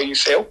about how you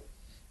feel.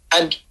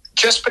 And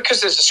just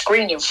because there's a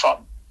screen in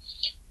front,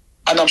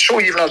 and I'm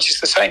sure you've noticed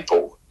the same,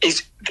 Paul,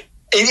 it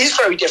is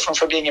very different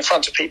from being in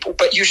front of people,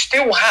 but you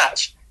still have,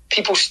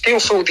 people still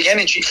feel the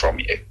energy from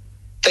you.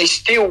 They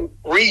still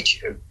read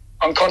you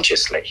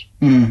unconsciously.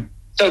 Mm.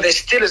 So there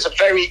still is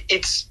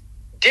it's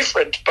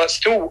different, but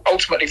still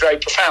ultimately very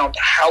profound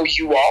how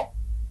you are.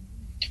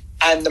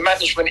 And the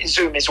management in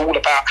Zoom is all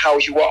about how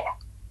you are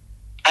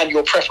and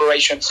your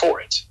preparation for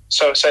it.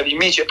 So the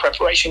immediate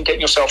preparation, getting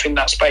yourself in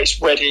that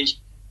space, ready,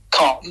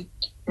 calm,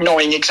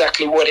 knowing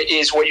exactly what it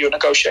is, what you're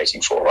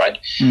negotiating for, right?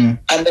 Mm.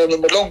 And then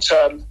in the long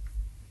term,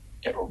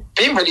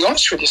 being really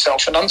honest with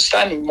yourself and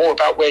understanding more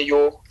about where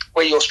your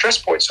stress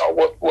points are,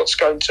 what's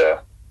going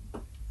to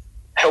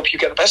help you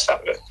get the best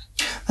out of it.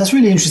 That's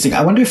really interesting.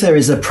 I wonder if there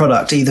is a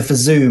product either for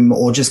Zoom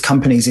or just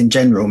companies in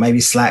general, maybe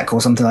Slack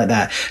or something like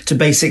that, to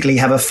basically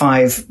have a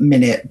 5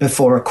 minute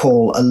before a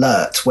call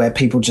alert where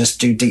people just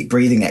do deep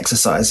breathing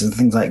exercises and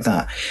things like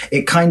that.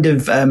 It kind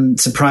of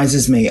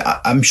surprises me.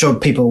 I'm sure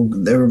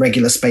there are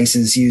regular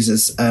Spaces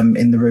users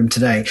in the room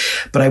today,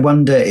 but I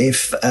wonder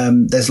if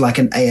there's like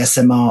an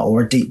ASMR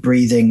or a deep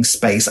breathing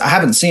space. I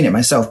haven't seen it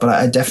myself, but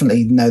I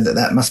definitely know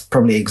that must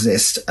probably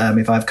exist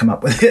if I've come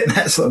up with it,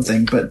 that sort of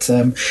thing. But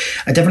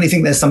I definitely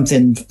think there's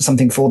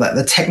something for that.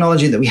 The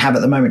technology that we have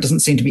at the moment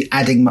doesn't seem to be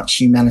adding much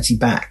humanity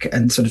back,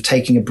 and sort of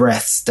taking a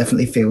breath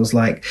definitely feels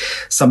like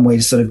some way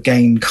to sort of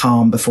gain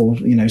calm before,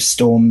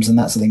 storms and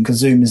that sort of thing, because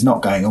Zoom is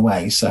not going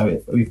away.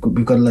 So we've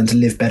got to learn to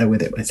live better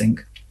with it, I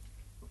think.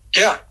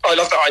 Yeah, I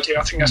love that idea.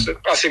 I think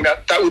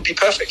that would be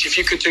perfect if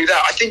you could do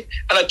that.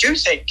 I do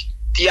think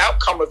the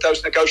outcome of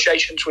those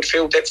negotiations would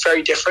feel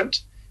very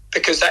different,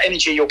 because that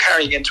energy you're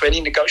carrying into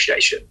any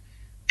negotiation,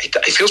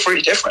 it feels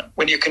really different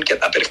when you can get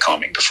that bit of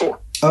calming before.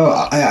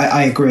 Oh,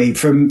 I agree.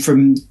 From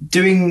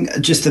doing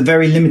just the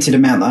very limited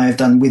amount that I've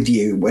done with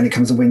you when it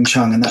comes to Wing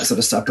Chun and that sort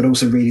of stuff, but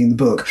also reading the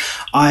book,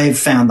 I've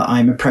found that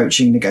I'm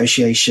approaching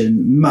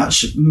negotiation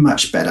much,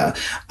 much better.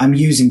 I'm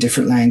using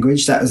different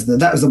language. That was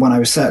the one I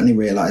was certainly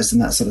realised,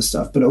 and that sort of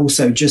stuff. But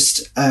also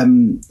just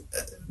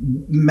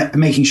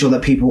making sure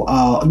that people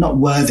are not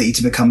worthy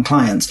to become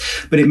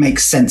clients, but it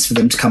makes sense for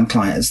them to become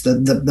clients.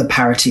 The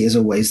parity is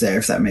always there,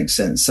 if that makes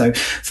sense. So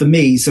for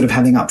me, sort of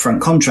having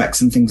upfront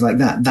contracts and things like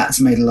that, that's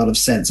made a lot of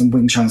sense. And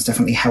Wing Chun's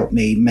definitely helped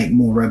me make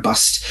more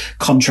robust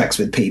contracts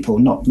with people,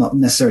 not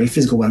necessarily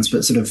physical ones,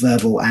 but sort of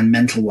verbal and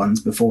mental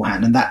ones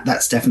beforehand. And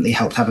that's definitely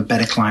helped have a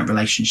better client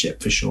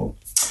relationship for sure.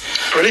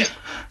 Brilliant.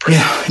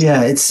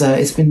 Yeah.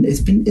 It's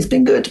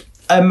been good.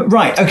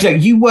 Right. Okay.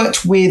 You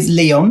worked with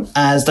Leon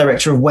as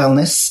Director of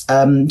Wellness.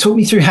 Talk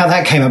me through how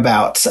that came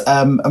about,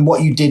 and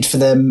what you did for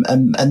them,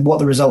 and what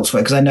the results were,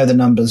 because I know the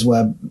numbers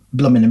were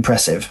blooming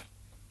impressive.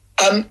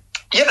 Yeah,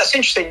 that's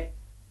interesting.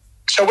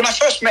 So when I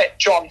first met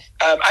John,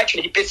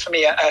 actually he bid for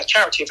me at a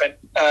charity event.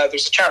 There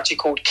was a charity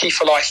called Key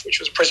for Life, which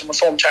was a prison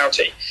reform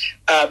charity.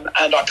 And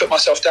I put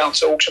myself down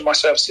to auction my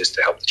services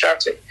to help the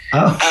charity.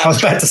 Oh, I was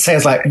about to say, I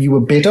was like, you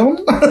were bid on?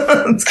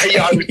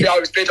 Yeah, I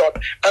was bid on.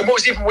 And what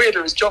was even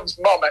weirder is John's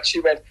mum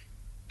actually went,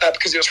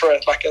 because it was for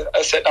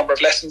a set number of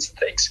lessons and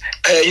things,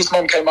 his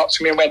mum came up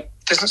to me and went,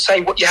 doesn't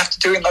say what you have to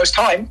do in those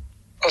times.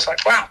 I was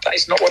like, wow, that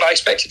is not what I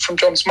expected from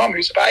John's mum,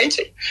 who's about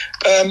 80.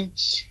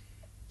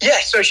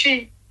 So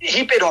he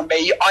bid on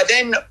me. I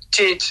then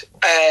did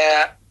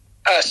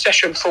a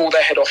session for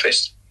their head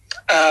office,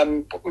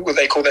 what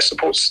they call their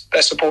support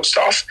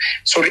staff,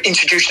 sort of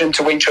introducing them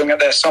to Wing Chun at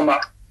their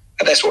sort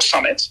of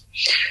summits.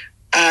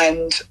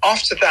 And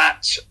after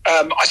that,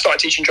 I started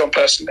teaching John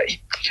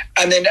personally.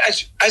 And then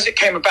as it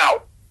came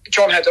about,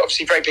 John had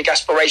obviously very big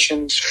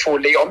aspirations for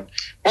Leon.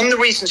 One of the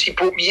reasons he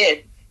brought me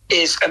in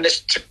is, and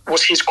this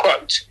was his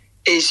quote,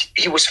 is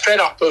he was fed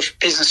up of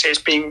businesses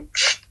being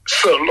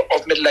full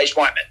of middle-aged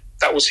white men.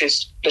 That was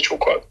his literal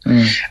quote.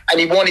 And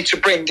he wanted to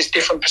bring this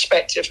different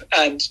perspective.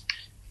 And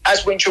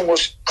as Wing Chun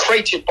was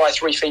created by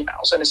 3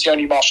 females, and it's the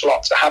only martial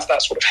art to have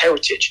that sort of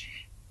heritage,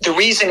 the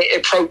reason it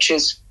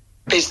approaches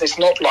business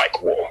not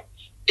like war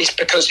is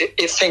because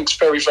it thinks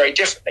very, very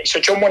differently. So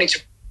John wanted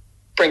to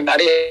bring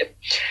that in.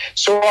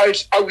 So I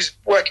was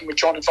working with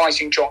John,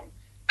 advising John,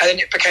 and then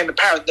it became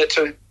apparent that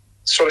to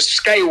sort of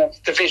scale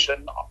the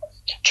vision,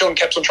 John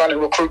kept on trying to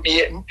recruit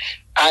me in,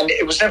 and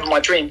it was never my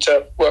dream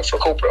to work for a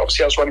corporate.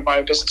 Obviously, I was running my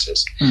own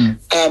businesses.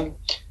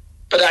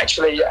 But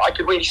actually, I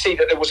could really see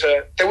that there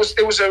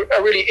was a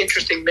really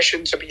interesting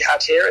mission to be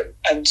had here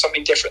and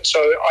something different. So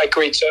I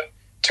agreed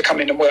to come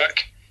in and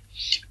work.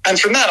 And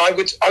from that, I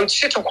would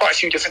sit on quite a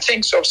few different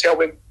things. So obviously,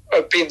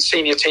 I'd be in the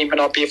senior team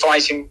and I'd be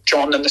advising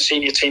John and the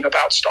senior team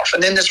about stuff.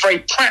 And then there's very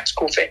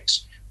practical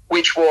things,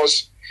 which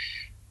was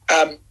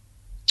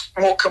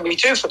what can we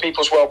do for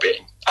people's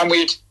well-being? And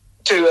we'd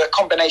do a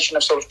combination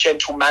of sort of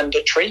gentle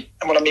mandatory.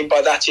 And what I mean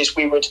by that is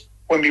when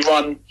we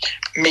run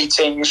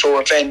meetings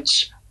or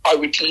events, I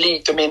would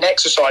lead them in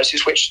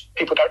exercises which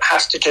people don't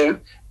have to do,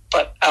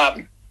 but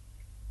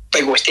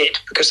they always did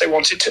because they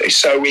wanted to.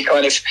 So we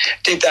kind of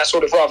did that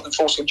sort of rather than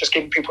forcing, just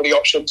giving people the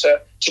option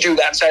to do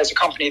that and say, as a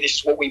company, this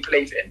is what we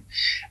believe in.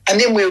 And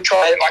then we'll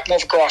try like more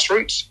of a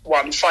grassroots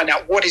one and find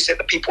out what is it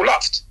that people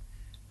loved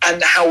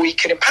and how we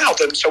can empower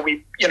them. So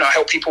we,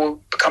 help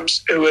people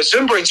who are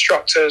Zumba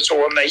instructors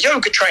or on their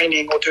yoga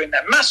training or doing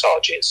their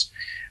massages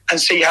and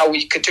see how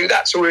we could do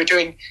that. So we were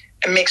doing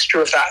a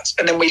mixture of that.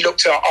 And then we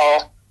looked at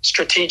our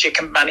strategic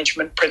and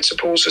management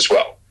principles as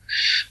well.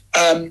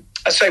 I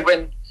say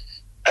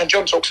and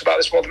John talks about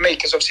this more than me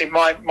because obviously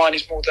mine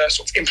is more the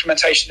sort of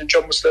implementation and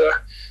John was the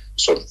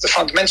sort of the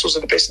fundamentals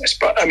of the business.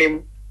 But I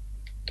mean,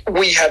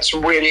 we had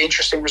some really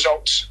interesting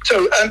results.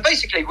 So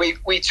basically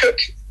we took,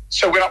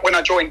 so when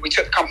I joined, we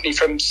took the company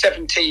from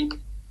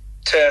 17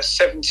 to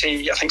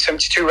 70, I think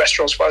 72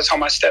 restaurants by the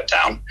time I stepped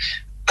down.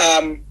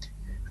 I'd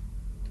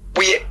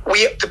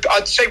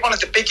say one of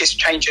the biggest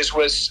changes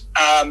was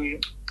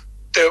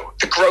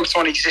the growth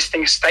on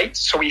existing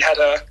estates. So we had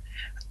a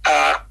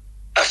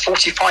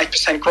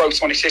 45%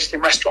 growth on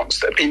existing restaurants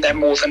that had been there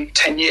more than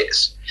 10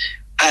 years.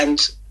 And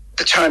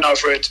the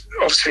turnover had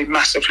obviously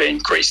massively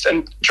increased.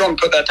 And John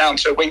put that down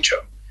to Wing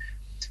Chun.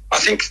 I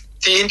think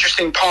the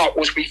interesting part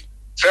was we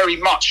very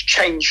much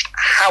changed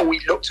how we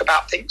looked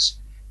about things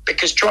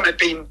because John had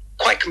been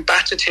quite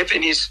combative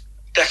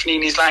definitely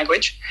in his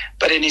language,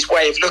 but in his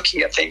way of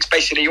looking at things,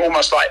 basically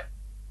almost like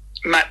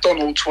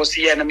McDonald's was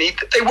the enemy.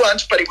 They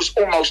weren't, but it was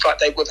almost like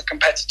they were the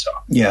competitor.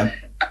 Yeah.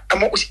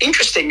 And what was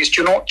interesting is,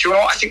 do you know what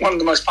I think one of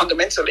the most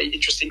fundamentally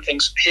interesting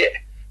things here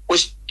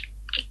was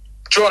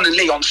John and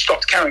Leon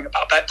stopped caring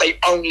about that. They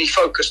only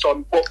focused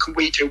on what can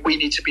we do? We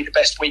need to be the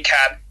best we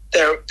can.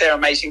 Their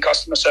amazing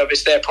customer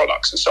service, their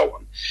products, and so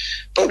on.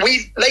 But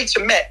we later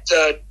met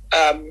the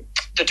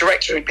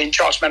director who'd been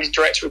managing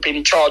director who'd been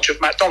in charge of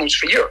McDonald's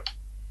for Europe.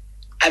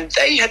 And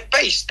they had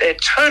based their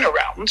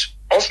turnaround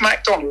of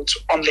McDonald's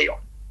on Leon,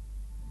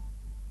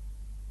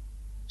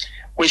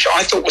 which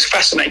I thought was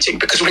fascinating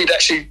because we'd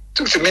actually,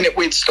 the minute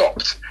we'd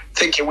stopped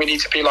thinking we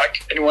need to be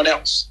like anyone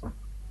else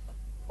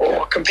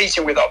or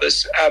competing with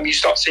others, you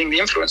start seeing the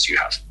influence you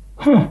have.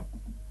 Huh.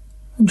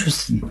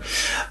 Interesting.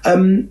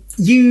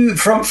 You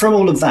from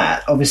all of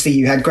that, obviously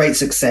you had great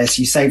success,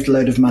 you saved a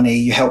load of money,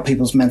 you helped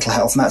people's mental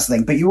health and that sort of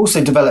thing, but you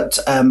also developed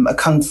a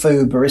Kung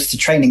Fu barista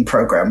training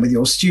program with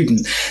your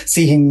student,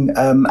 seeing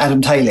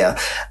Adam Taylor.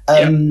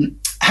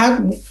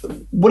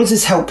 What does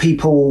this help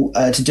people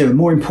to do? And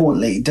more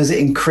importantly, does it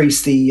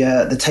increase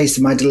the taste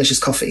of my delicious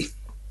coffee?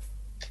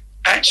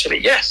 Actually,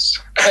 yes,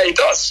 it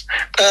does.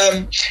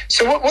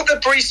 So what the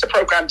barista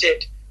program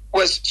did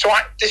was,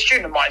 this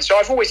student of mine, so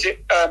I've always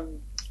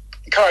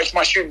encouraged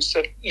my students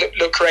to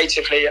look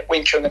creatively at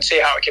Wing Chun and see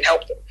how it can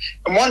help them.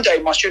 And one day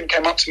my student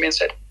came up to me and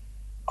said,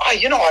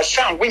 I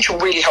found Wing Chun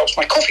really helps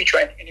my coffee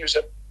training. And he was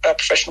a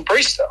professional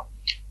barista.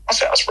 I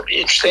said, that's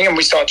really interesting. And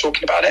we started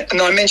talking about it. And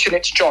I mentioned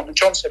it to John. And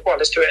John said, well,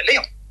 let's do it at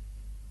Leon.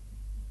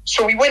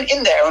 So we went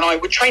in there and I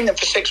would train them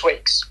for 6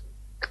 weeks.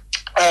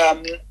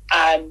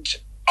 And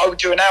I would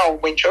do an hour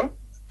on Wing Chun,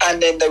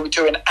 and then they would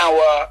do an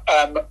hour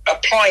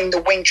applying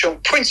the Wing Chun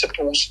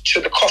principles to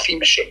the coffee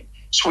machine.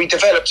 So we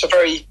developed a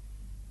very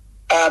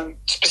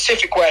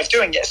specific way of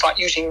doing it. It's like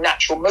using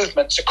natural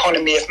movements,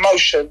 economy of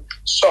motion,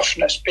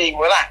 softness, being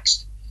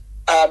relaxed.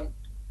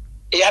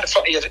 It had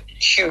a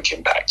huge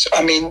impact.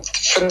 I mean,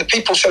 from the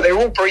people, so they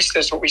were all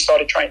baristas when we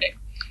started training,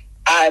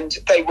 and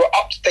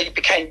they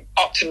became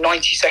up to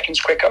 90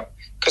 seconds quicker,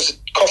 because the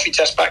coffee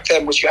test back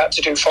then was you had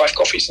to do 5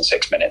 coffees in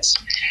 6 minutes.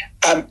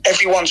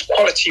 Everyone's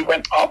quality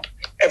went up.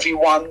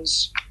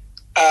 Everyone's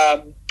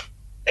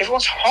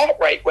heart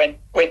rate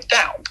went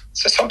down.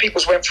 So some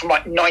people's went from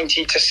like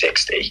 90 to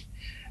 60.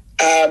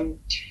 And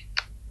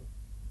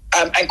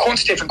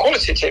quantitative and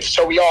qualitative.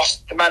 So we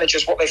asked the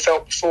managers what they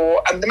felt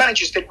before, and the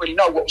managers didn't really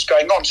know what was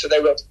going on, so they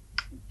were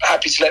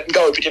happy to let them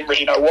go, but didn't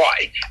really know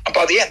why. And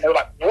by the end, they were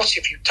like, what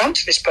have you done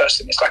to this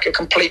person? It's like a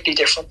completely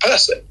different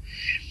person.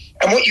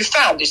 And what you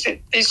found is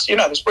this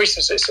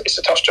baristas, it's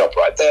a tough job,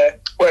 right? They're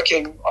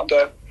working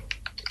under,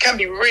 can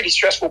be really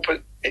stressful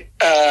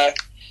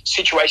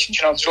situations.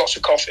 There's lots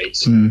of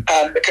coffees.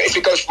 If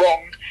it goes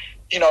wrong,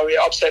 it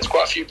upsets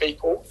quite a few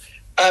people.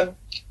 And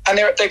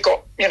they've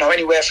got,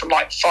 anywhere from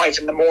like 5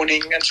 in the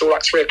morning until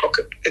like 3 o'clock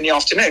in the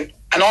afternoon.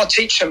 And I'll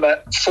teach them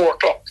at 4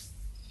 o'clock.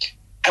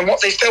 And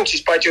what they felt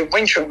is by doing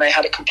Wing Chun, they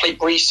had a complete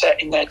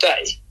reset in their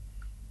day.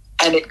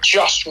 And it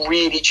just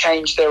really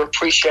changed their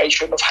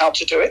appreciation of how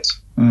to do it.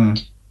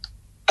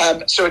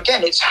 So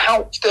again, it's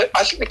how,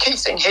 I think the key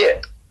thing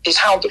here is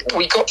how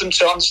we got them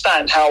to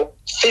understand how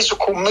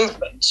physical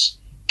movements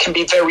can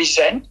be very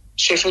zen.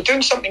 So if you're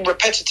doing something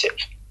repetitive,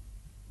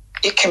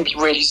 it can be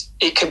really,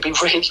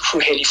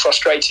 really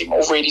frustrating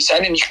or really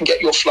zen, and you can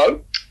get your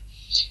flow.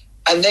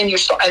 And then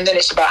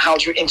it's about how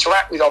do you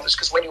interact with others,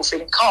 because when you're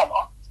feeling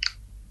calmer,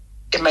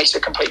 it makes a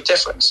complete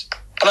difference.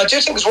 And I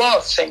do think there's one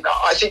other thing that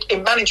I think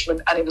in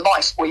management and in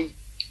life, we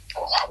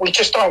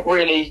just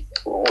we're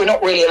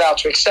not really allowed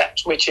to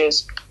accept, which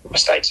is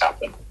mistakes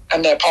happen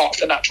and they're part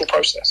of the natural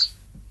process.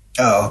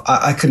 Oh,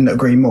 I couldn't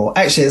agree more.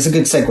 Actually, it's a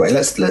good segue.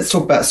 Let's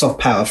talk about soft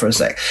power for a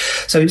sec.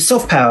 So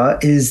soft power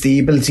is the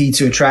ability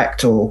to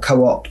attract or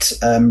co-opt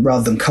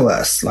rather than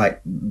coerce,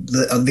 like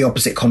the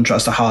opposite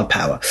contrast to hard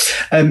power.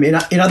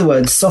 In other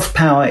words, soft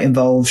power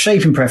involves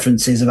shaping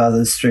preferences of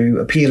others through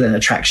appeal and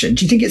attraction.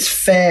 Do you think it's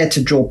fair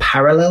to draw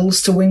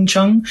parallels to Wing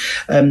Chun?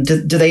 Do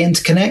they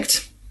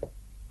interconnect?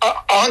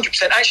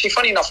 100%. Actually,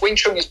 funny enough, Wing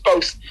Chun is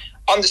both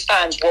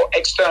understands what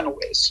external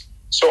is,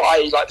 so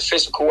i.e. like the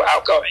physical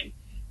outgoing,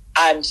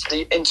 and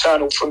the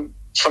internal from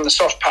the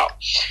soft power.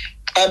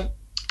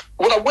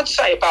 What I would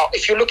say about,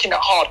 if you're looking at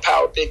hard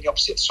power being the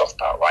opposite of soft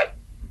power, right,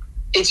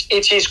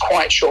 it is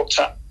quite short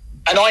term.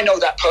 And I know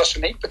that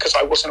personally, because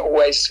I wasn't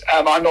always,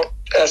 I'm not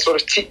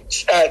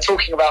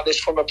talking about this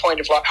from a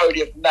point of like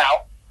holier than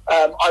thou.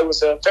 I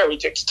was a very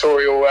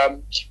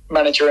dictatorial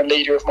manager and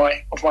leader of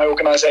my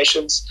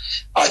organizations.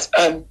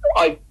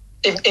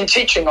 In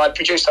teaching, I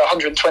produced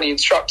 120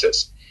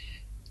 instructors,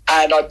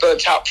 and I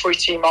burnt out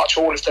pretty much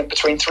all of them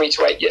between 3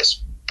 to 8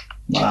 years.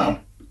 Wow.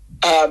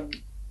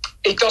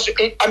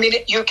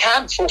 You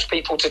can force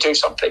people to do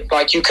something.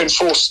 Like you can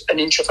force an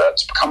introvert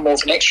to become more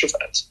of an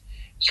extrovert.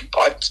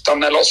 I've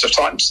done that lots of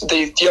times.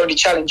 The only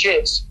challenge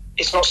is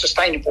it's not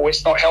sustainable,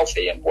 it's not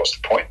healthy, and what's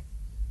the point?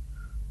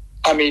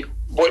 I mean,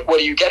 what are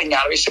you getting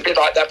out of it? It's a bit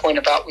like that point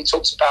about we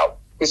talked about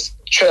with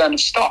churn of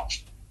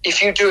staff.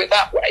 If you do it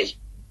that way,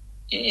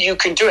 you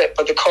can do it,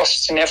 but the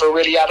costs never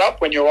really add up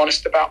when you're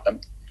honest about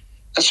them.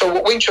 And so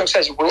what Wing Chun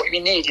says, what we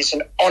need is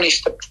an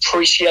honest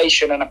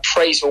appreciation and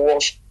appraisal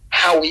of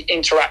how we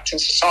interact in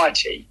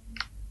society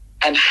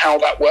and how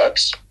that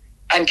works.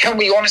 And can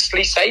we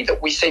honestly say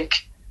that we think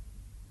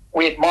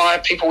we admire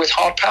people with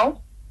hard power?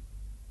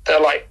 They're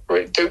like,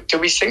 do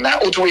we think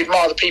that? Or do we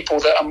admire the people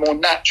that are more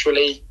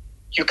naturally,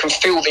 you can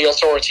feel the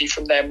authority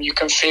from them, you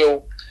can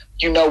feel,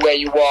 you know where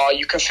you are,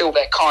 you can feel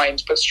they're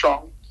kind but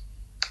strong.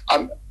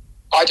 I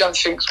don't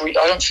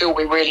feel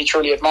we really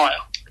truly admire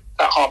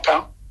that hard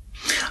power.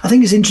 I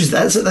think it's interesting.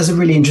 That's a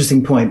really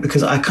interesting point,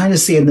 because I kind of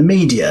see in the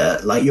media,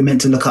 like you're meant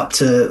to look up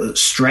to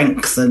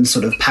strength and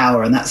sort of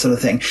power and that sort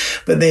of thing.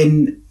 But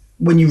then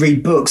when you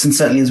read books, and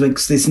certainly as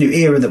this new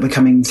era that we're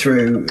coming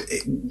through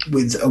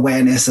with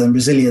awareness and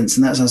resilience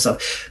and that sort of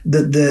stuff,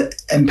 the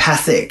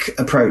empathic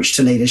approach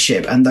to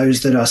leadership and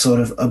those that are sort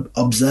of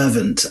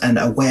observant and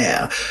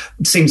aware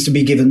seems to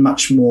be given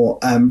much more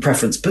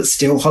preference. But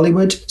still,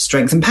 Hollywood,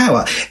 strength and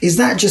power. Is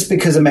that just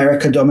because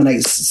America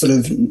dominates sort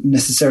of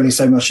necessarily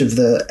so much of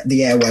the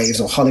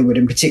airwaves, or Hollywood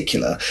in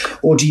particular?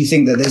 Or do you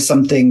think that there's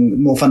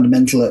something more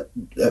fundamental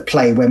at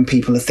play when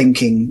people are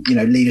thinking,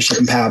 leadership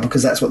and power,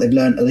 because that's what they've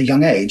learned at a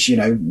young age?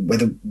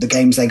 Whether the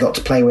games they got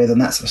to play with and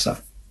that sort of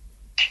stuff.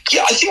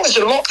 Yeah, I think there's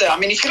a lot there. I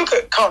mean, if you look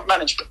at current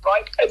management,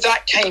 right,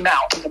 that came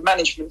out in the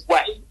management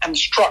way, and the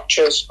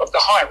structures of the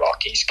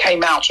hierarchies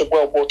came out of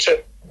World War II.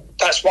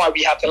 That's why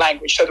we have the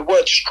language. So the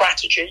word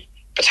strategy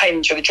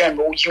pertaining to the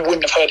general, you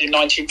wouldn't have heard in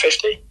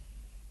 1950.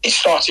 It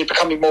started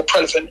becoming more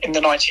prevalent in the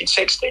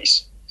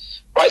 1960s,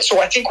 right?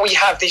 So I think we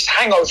have this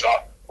hangover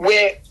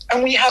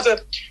we have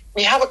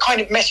we have a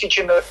kind of message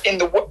in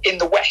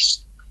the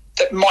West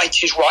that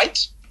might is right,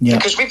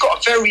 because we've got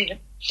a very,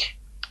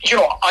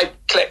 I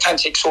collect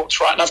antique swords,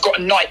 right, and I've got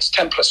a Knights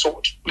Templar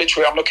sword.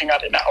 Literally, I'm looking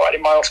at it now, right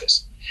in my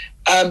office.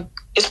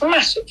 It's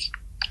massive.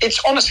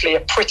 It's honestly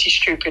a pretty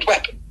stupid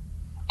weapon.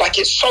 Like,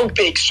 it's so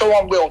big, so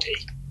unwieldy,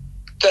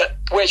 that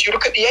whereas you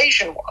look at the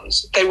Asian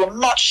ones, they were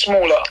much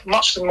smaller,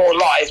 much more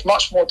lithe,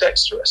 much more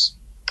dexterous.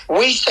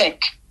 We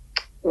think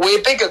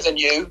we're bigger than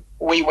you,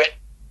 we win.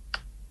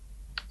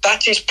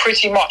 That is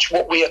pretty much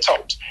what we are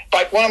told.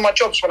 Like, one of my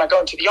jobs when I go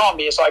into the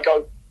army is I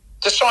go,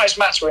 does size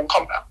matter in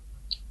combat?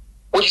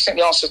 What do you think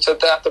the answer to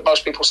that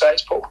most people say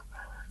is, Paul?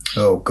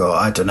 Oh,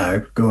 God, I don't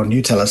know. Go on,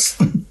 you tell us.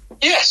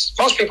 Yes,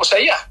 most people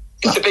say, yeah.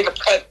 It's the bigger.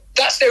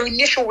 That's their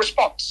initial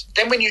response.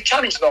 Then when you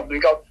challenge them, we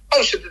go,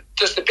 oh, so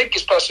does the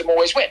biggest person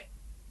always win?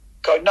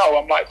 Go, no.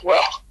 I'm like,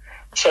 well,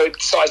 so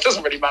size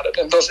doesn't really matter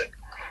then, does it?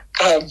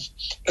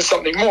 There's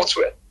something more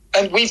to it.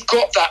 And we've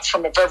got that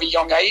from a very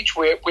young age.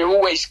 We've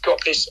always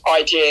got this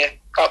idea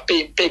of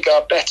being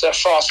bigger, better,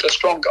 faster,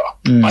 stronger.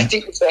 I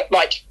think it's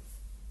like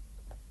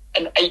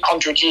an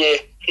 800-year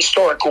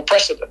historical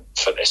precedent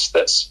for this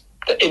that's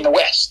in the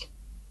West.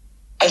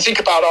 And think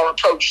about our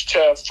approach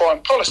to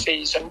foreign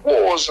policies and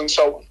wars and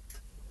so on.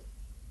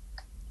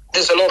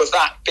 There's a lot of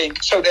that being...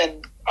 So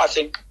then I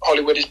think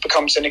Hollywood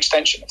becomes an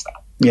extension of that.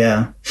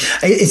 Yeah.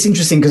 It's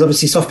interesting because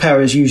obviously soft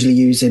power is usually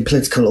used in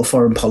political or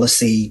foreign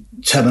policy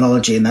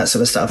terminology and that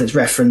sort of stuff. It's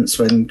referenced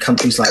when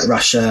countries like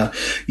Russia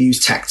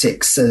use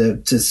tactics to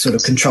sort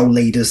of control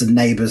leaders and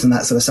neighbours and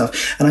that sort of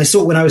stuff. And I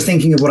saw, when I was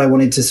thinking of what I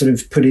wanted to sort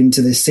of put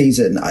into this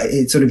season,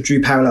 it sort of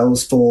drew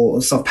parallels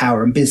for soft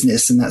power and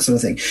business and that sort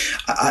of thing.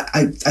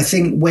 I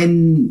think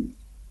when...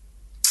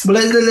 Well,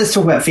 let's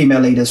talk about female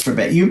leaders for a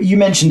bit. You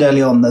mentioned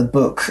early on the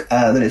book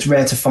that it's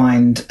rare to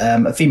find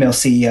a female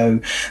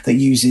CEO that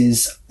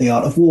uses the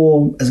art of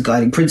war as a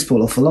guiding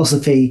principle or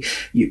philosophy.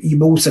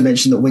 You also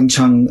mentioned that Wing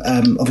Chun,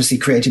 obviously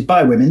created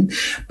by women.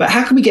 But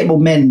how can we get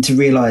more men to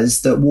realise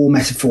that war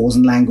metaphors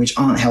and language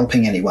aren't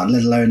helping anyone,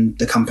 let alone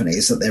the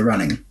companies that they're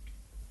running?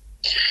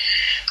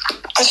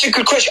 That's a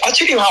good question. I'll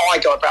tell you how I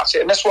go about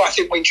it, and that's what I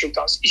think Wing Chun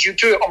does, is you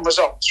do it on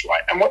results,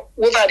 right? And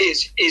what that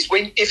is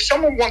if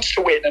someone wants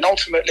to win, and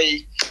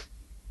ultimately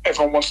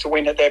everyone wants to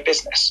win at their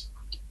business,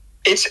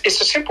 it's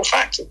a simple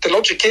fact. The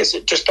logic is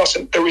it just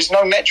doesn't, there is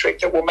no metric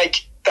that will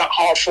make that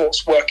hard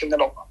force work in the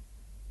long run.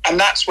 And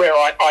that's where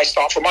I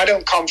start from. I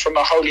don't come from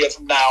a holier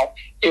than thou,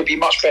 it would be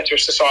much better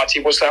if society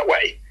was that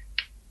way.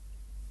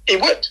 It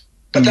would.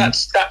 But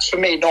that's for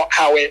me not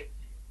how it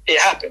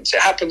happens. It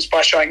happens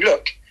by showing,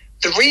 look,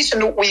 the reason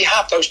that we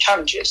have those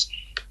challenges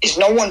is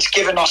no one's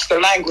given us the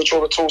language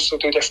or the tools to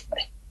do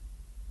differently.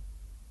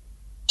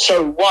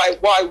 So why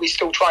are we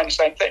still trying the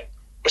same thing?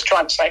 We're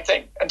trying the same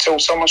thing until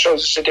someone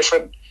shows us a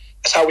different...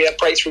 That's how we have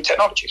breakthrough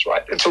technologies,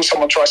 right? Until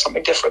someone tries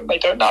something different, they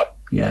don't know.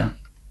 Yeah.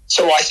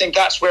 So I think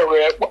that's where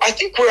we're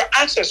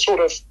at a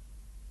sort of...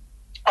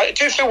 I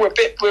do feel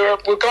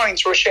we're going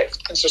through a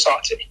shift in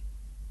society.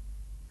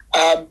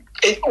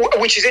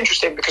 Which is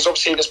interesting because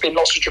obviously there's been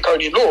lots of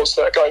draconian laws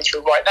that are going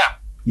through right now.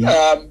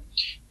 Yeah.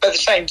 But at the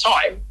same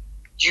time,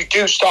 you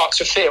do start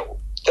to feel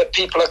that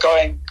people are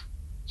going,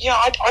 yeah,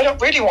 I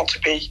don't really want to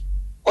be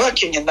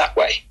working in that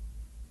way.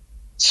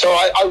 So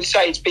I would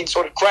say it's been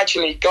sort of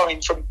gradually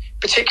going from,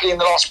 particularly in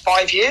the last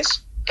 5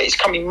 years, it's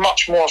coming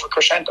much more of a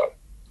crescendo.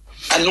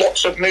 And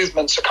lots of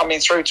movements are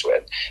coming through to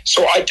it.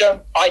 So I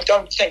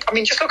don't think, I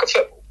mean, just look at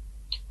football,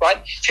 right?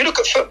 If you look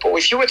at football,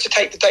 if you were to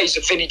take the days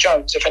of Vinnie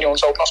Jones, if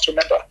anyone's old enough to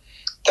remember,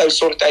 those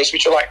sort of days,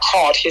 which are like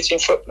hard-hitting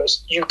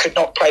footballers, you could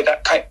not play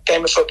that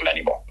game of football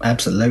anymore.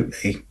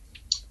 Absolutely.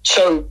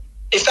 So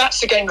if that's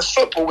the game of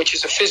football, which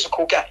is a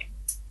physical game,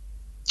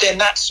 then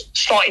that's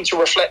starting to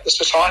reflect the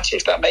society,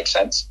 if that makes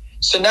sense.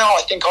 So now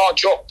I think our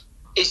job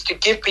is to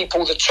give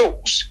people the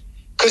tools,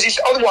 because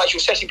otherwise you're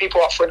setting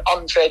people up for an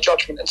unfair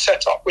judgment and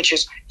setup, which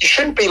is, you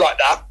shouldn't be like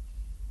that.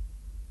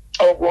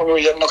 Oh, well,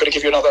 I'm not going to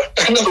give you another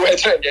way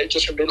of doing it. It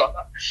just shouldn't be like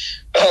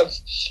that.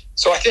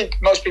 So I think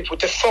most people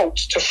default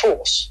to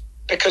force,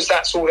 because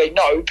that's all they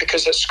know,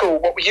 because at school,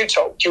 what were you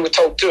told? You were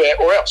told do it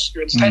or else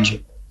you're in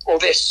detention, or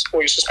this,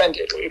 or you're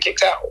suspended, or you're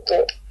kicked out.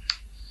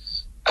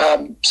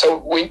 So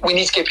we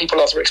need to give people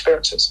other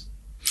experiences.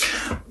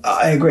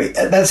 I agree.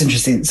 That's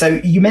interesting.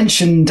 So you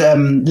mentioned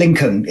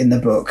Lincoln in the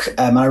book.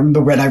 I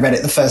remember when I read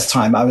it the first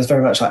time, I was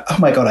very much like, oh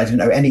my God, I didn't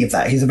know any of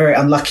that. He's a very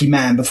unlucky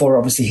man before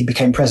obviously he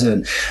became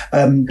president.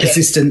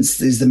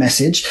 Persistence is the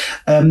message.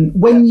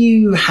 When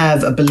you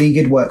have a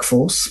beleaguered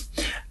workforce,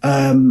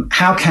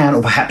 how can,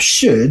 or perhaps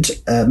should,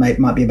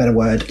 might be a better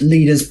word,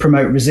 leaders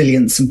promote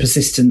resilience and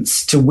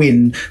persistence to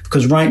win?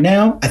 Because right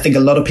now, I think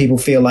a lot of people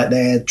feel like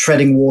they're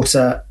treading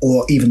water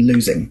or even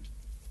losing.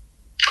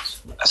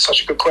 That's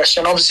such a good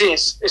question. Obviously,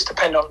 it's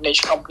dependent on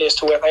each company as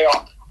to where they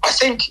are. I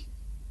think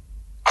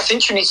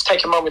you need to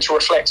take a moment to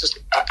reflect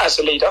as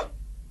a leader.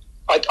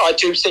 I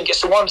do think it's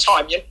the one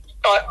time,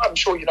 I'm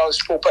sure you know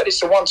this, Paul, but it's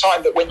the one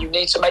time that when you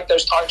need to make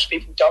those times,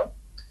 people don't.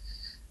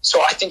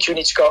 So I think you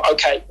need to go,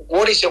 okay,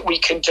 what is it we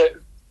can do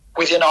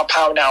within our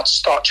power now to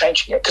start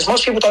changing it? Because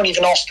most people don't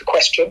even ask the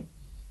question.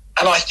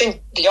 And I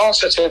think the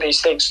answer to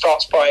these things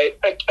starts by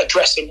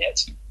addressing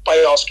it, by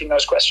asking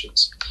those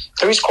questions.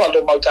 There is quite a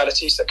lot of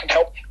modalities that can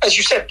help. As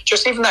you said,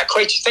 just even that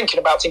creative thinking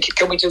about thinking,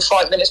 can we do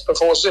 5 minutes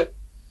before Zoom?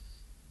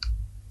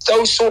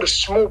 Those sort of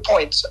small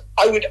points.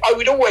 I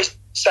would always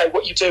say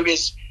what you do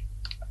is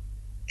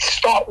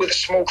start with a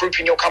small group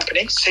in your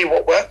company, see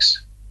what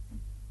works.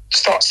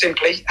 Start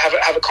simply,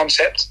 have a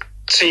concept,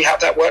 see how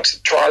that works,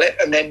 trial it,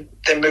 and then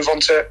move on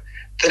to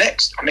the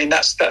next. I mean,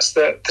 that's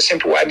the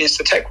simple way. I mean, it's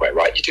the tech way,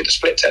 right? You do the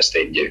split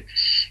testing, you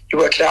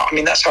work it out. I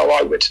mean, that's how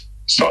I would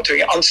start doing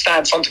it.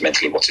 Understand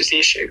fundamentally what is the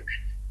issue,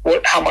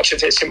 how much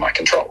of it's in my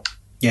control.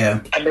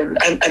 Yeah.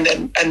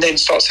 And then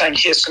start saying,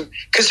 here's some,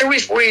 because there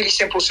is really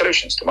simple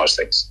solutions to most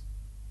things.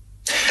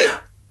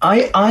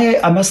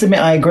 I must admit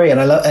I agree, and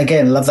I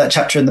love that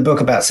chapter in the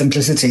book about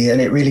simplicity, and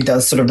it really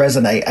does sort of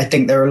resonate. I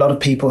think there are a lot of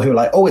people who are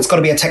like, oh, it's got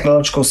to be a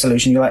technological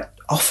solution. You're like,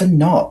 often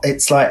not.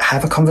 It's like,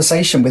 have a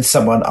conversation with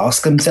someone,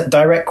 ask them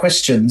direct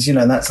questions,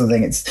 and that sort of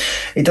thing.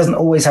 It doesn't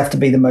always have to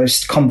be the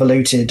most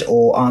convoluted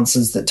or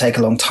answers that take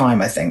a long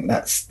time. I think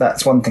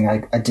that's one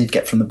thing I did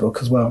get from the book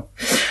as well.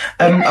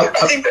 I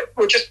think that,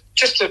 well,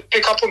 just to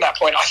pick up on that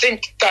point, I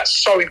think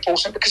that's so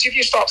important, because if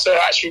you start to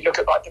actually look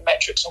at like the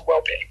metrics on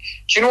well-being,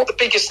 do you know what the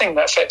biggest thing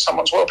that affects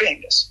someone's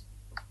well-being is?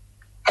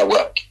 At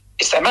work,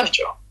 it's their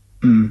manager.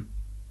 Mm.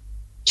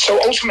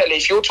 So ultimately,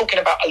 if you're talking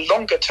about a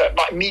longer term,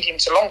 like medium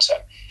to long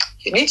term,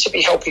 you need to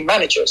be helping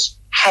managers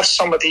have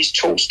some of these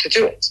tools to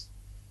do it.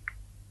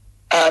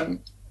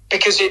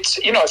 Because it's,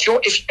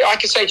 if I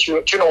could say to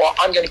you, do you know what,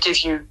 I'm going to give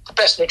you the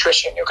best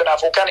nutrition, you're going to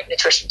have organic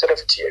nutrition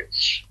delivered to you,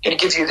 I'm going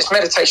to give you this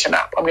meditation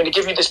app, I'm going to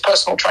give you this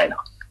personal trainer.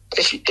 But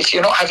if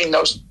you're not having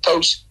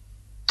those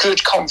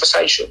good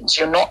conversations,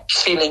 you're not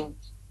feeling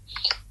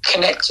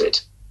connected,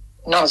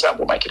 none of that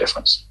will make a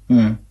difference.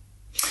 Mm.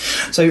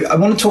 So I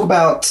want to talk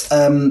about,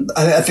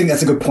 I think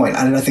that's a good point,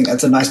 and I think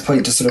that's a nice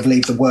point to sort of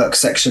leave the work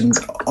section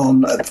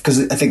on,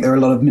 because I think there are a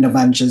lot of middle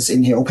managers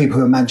in here, or people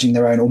who are managing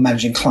their own or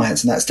managing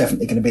clients, and that's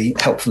definitely going to be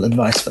helpful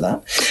advice for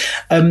that.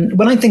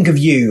 When I think of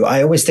you,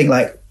 I always think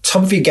like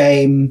top of your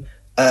game,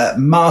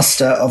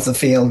 master of the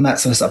field and that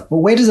sort of stuff. But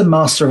where does a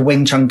master of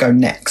Wing Chun go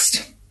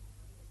next?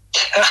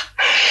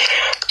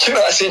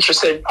 That's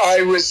interesting.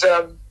 I'll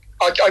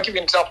give you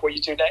an example of what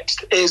you do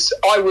next. Is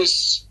I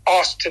was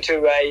asked to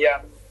do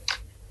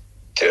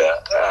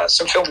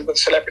some filming with a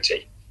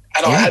celebrity,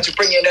 and I had to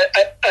bring in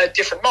a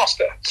different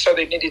master, so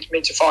they needed me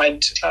to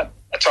find a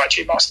Tai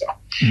Chi master.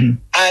 Mm-hmm.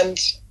 And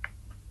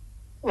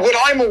what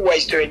I'm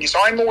always doing is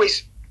I'm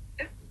always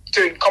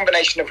doing a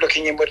combination of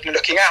looking inward and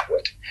looking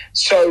outward.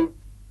 So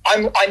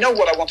I know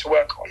what I want to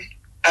work on,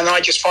 and I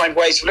just find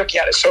ways of looking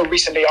at it. So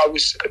recently I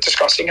was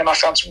discussing, and I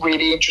found some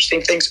really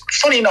interesting things,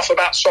 funny enough,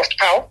 about soft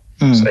power.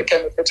 So they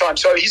came at the time.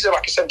 So he's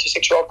like a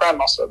 76-year-old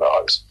grandmaster that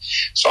I was.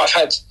 So I've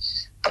had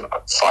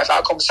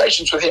 5-hour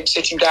conversations with him,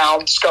 sitting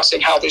down,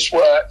 discussing how this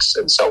works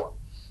and so on.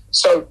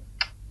 So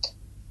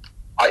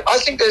I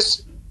think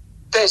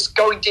there's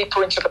going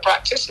deeper into the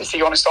practice is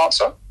the honest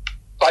answer.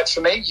 Like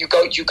for me, you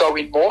go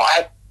in more.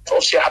 I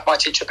have my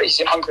teacher, but he's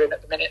in Hungary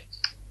at the minute.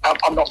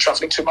 I'm not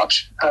traveling too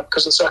much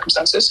because of the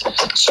circumstances.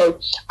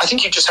 So I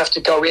think you just have to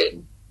go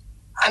in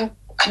and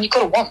you've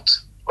got to want,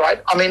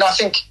 right? I mean, I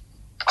think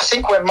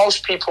where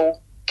most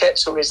people get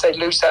to is they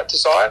lose that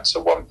desire to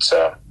want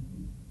to.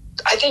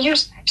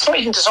 It's not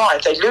even desire.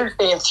 They lose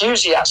the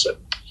enthusiasm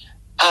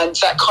and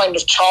that kind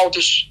of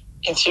childish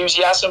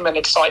enthusiasm and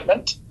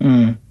excitement.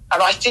 Mm.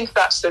 And I think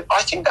that's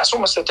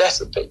almost the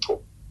death of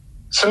people.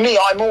 For me,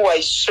 I'm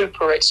always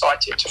super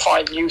excited to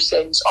find new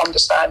things,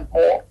 understand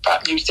more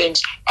about new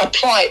things,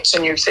 apply it to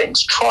new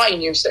things, try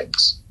new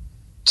things.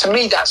 To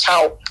me, that's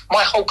how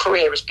my whole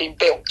career has been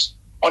built,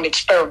 on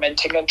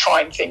experimenting and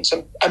trying things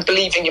and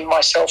believing in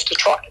myself to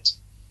try it.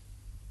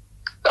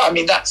 I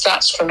mean,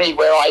 that's for me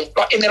where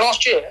in the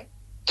last year,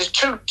 there's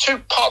two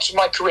parts of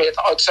my career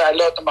that I would say I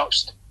learned the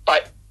most,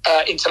 like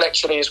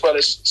intellectually as well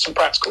as some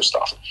practical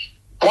stuff.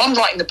 One,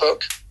 writing the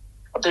book.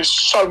 There's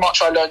so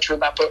much I learned during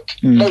that book.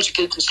 Loads of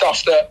geeky stuff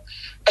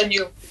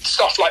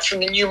stuff like from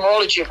the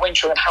numerology of Wing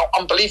Chun and how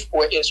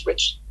unbelievable it is,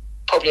 which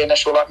probably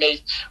unless you're like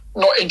me,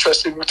 not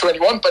interested to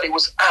anyone, but it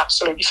was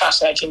absolutely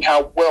fascinating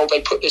how well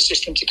they put this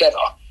system together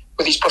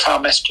with these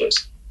profound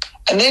messages.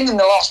 And then in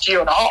the last year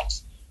and a half,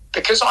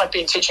 because I've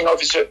been teaching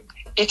over Zoom,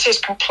 it has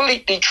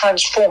completely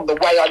transformed the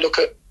way I look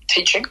at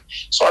teaching.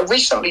 So I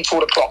recently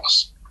taught a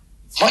class.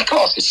 My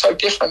class is so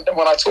different than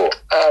when I taught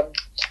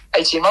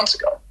 18 months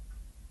ago,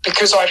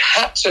 because I've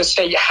had to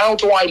say, how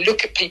do I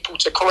look at people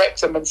to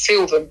correct them and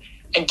feel them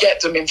and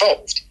get them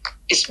involved?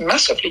 It's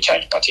massively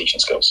changed my teaching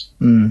skills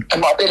and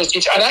my ability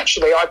to. And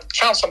actually, I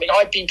found something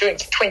I've been doing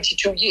for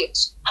 22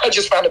 years. I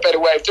just found a better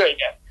way of doing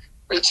it.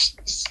 It's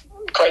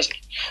crazy.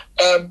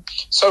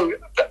 So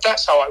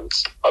that's how I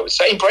would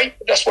say.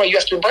 That's why you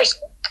have to embrace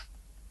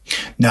it.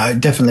 No,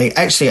 definitely.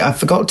 Actually, I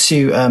forgot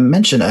to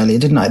mention earlier,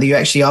 didn't I, that you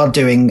actually are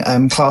doing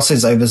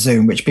classes over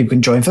Zoom, which people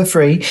can join for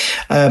free.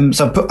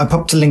 So I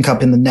popped a link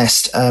up in the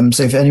nest.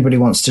 So if anybody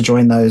wants to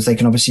join those, they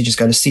can obviously just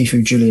go to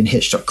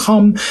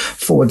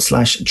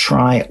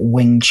sifujulianhitch.com/try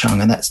Wing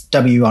Chun. And that's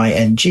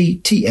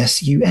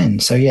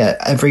WINGTSUN. So yeah,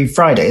 every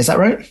Friday. Is that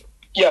right?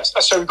 Yes.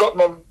 So we've got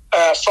them on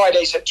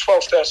Fridays at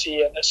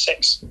 12:30 and at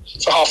 6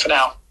 for half an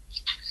hour.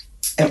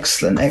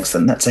 Excellent. I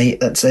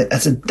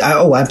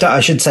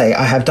should say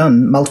I have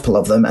done multiple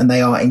of them, and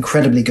they are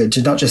incredibly good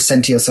to not just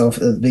send to yourself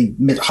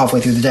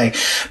halfway through the day,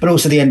 but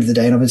also the end of the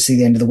day and obviously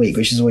the end of the week,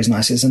 which is always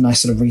nice. It's a nice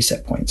sort of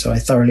reset point. So I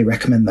thoroughly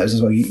recommend those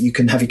as well. You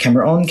can have your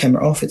camera on,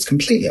 camera off. It's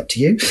completely up to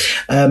you.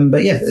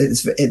 But yeah,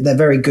 they're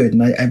very good,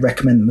 and I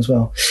recommend them as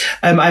well.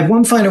 I have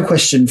one final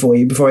question for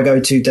you before I go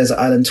to Desert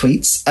Island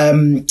Tweets.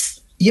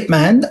 Yip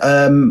Man,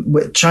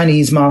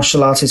 Chinese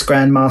martial artist,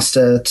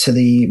 grandmaster to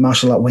the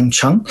martial art Wing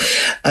Chun.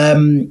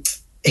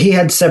 He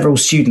had several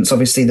students,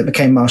 obviously, that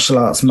became martial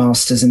arts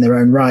masters in their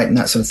own right and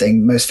that sort of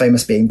thing, most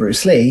famous being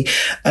Bruce Lee.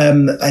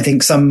 I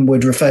think some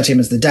would refer to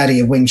him as the daddy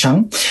of Wing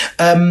Chun.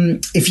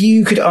 If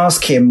you could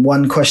ask him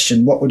one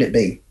question, what would it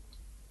be?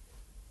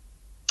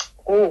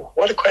 Oh,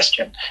 what a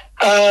question.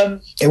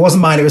 It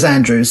wasn't mine, it was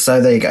Andrew's,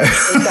 so there you go.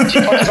 If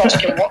I could ask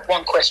him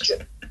one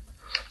question.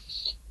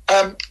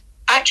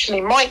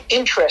 Actually, my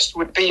interest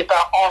would be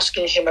about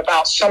asking him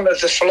about some of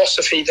the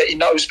philosophy that he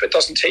knows but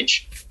doesn't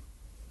teach.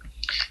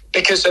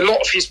 Because a lot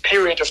of his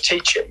period of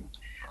teaching,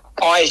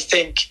 I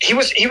think,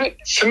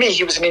 for me,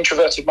 he was an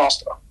introverted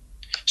master.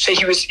 So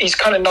he's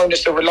kind of known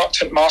as the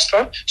reluctant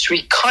master. So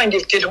he kind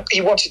of he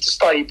wanted to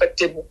study, but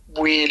didn't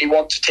really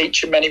want to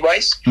teach in many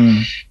ways.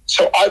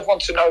 So I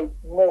want to know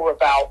more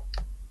about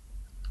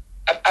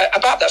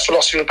that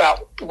philosophy,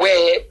 about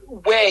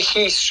where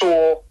he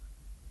saw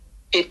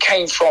it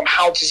came from.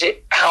 How does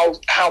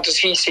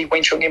he see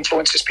Wing Chun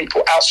influences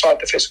people outside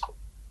the physical?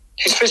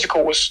 His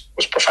physical was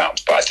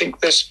profound, but I think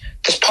there's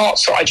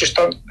parts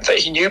that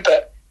he knew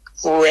but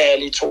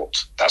rarely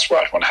taught. That's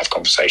where I'd want to have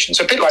conversations,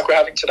 a bit like we're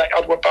having today.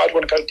 I'd want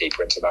to go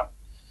deeper into that.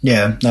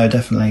 Yeah, no,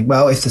 definitely.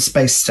 Well, if the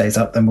space stays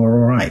up, then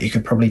we're all right. You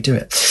could probably do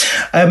it.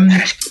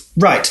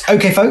 Right.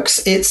 Okay,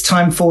 folks, it's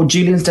time for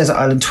Julian's Desert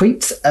Island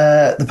Tweets,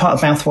 the part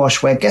of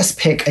Mouthwash where guests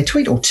pick a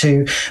tweet or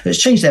two that's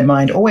changed their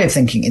mind or way of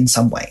thinking in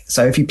some way.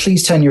 So if you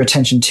please turn your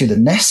attention to the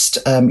nest,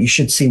 you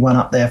should see one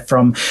up there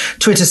from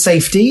Twitter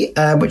Safety,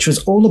 which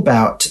was all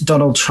about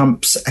Donald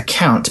Trump's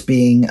account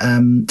being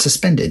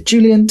suspended.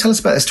 Julian, tell us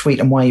about this tweet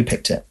and why you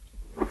picked it.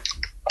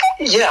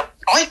 Yeah,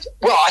 I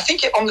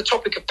think on the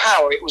topic of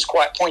power, it was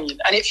quite poignant.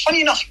 And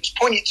funny enough, it was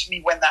poignant to me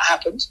when that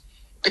happened,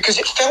 because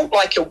it felt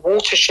like a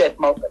watershed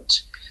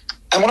moment.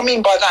 And what I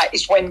mean by that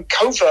is when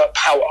covert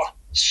power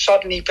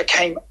suddenly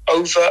became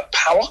overt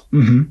power.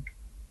 Mm-hmm.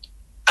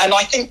 And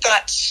I think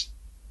that's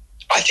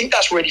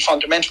really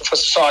fundamental for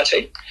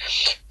society.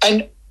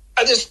 And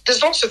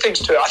there's lots of things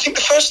to it. I think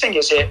the first thing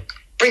is it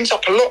brings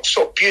up a lot of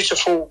sort of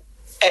beautiful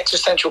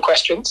existential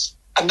questions.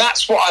 And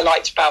that's what I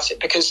liked about it,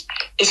 because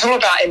it's not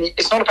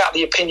about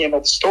the opinion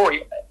or the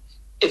story of it.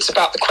 It's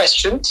about the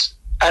questions.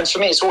 And for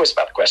me, it's always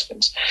about the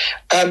questions.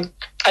 And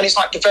it's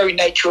like the very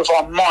nature of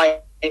our mind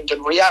and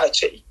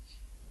reality.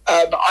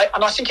 And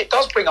I think it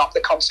does bring up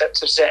the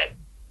concept of Zen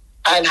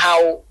and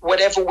how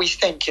whatever we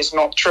think is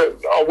not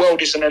true. Our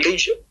world is an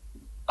illusion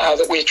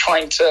that we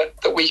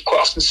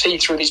quite often see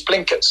through these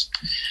blinkers.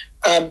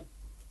 And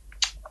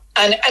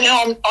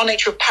our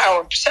nature of power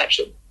and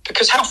perception.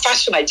 Because how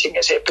fascinating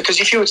is it? Because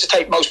if you were to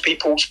take most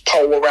people's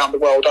poll around the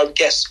world, I would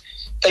guess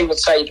they would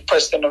say the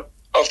president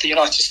of the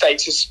United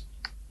States is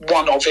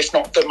one of, if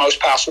not the most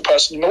powerful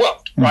person in the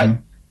world, mm-hmm. right?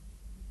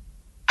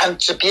 And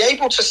to be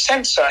able to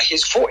censor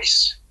his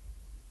voice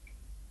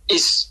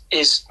is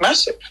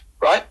massive,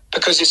 right?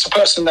 Because it's a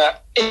person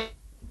that has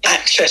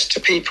access to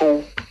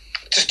people,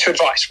 to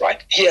advice,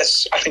 right? He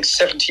has, I think,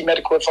 70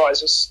 medical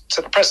advisors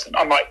to the president,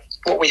 unlike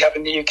what we have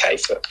in the UK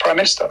for the Prime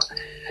Minister.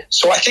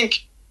 So I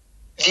think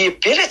the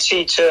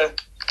ability to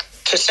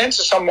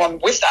censor someone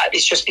with that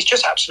is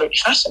just absolutely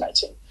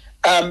fascinating.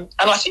 And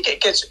I think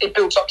it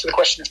builds up to the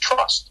question of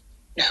trust.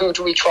 Who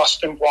do we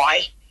trust and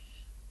why?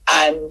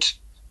 And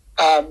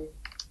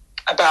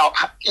about,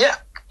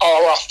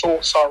 are our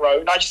thoughts our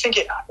own? I just think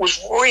it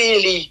was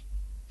really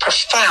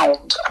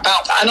profound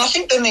about that. And I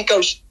think then it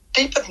goes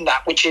deeper than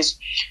that, which is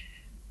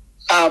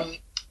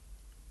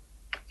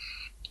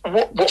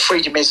what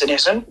freedom is and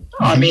isn't.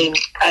 Mm-hmm. I mean,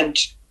 and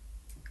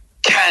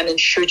can and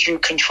should you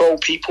control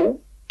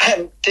people?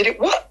 And did it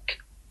work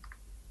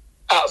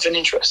out of an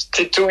interest?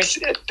 Yes,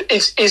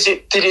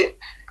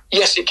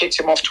 it kicked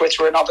him off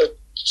Twitter and other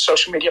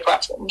social media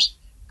platforms.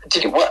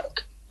 Did it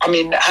work? I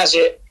mean,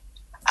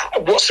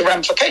 what's the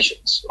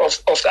ramifications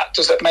of that?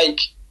 Does that make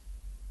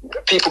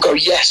people go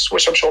yes,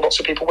 which I'm sure lots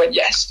of people went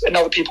yes, and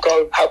other people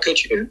go, how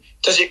could you?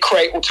 Does it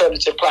create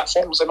alternative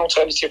platforms and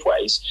alternative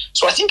ways?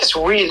 So I think it's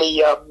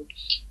really, a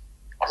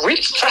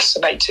really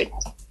fascinating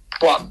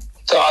one.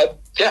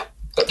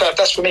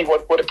 That's for me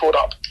what it brought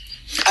up.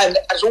 And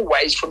as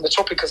always, from the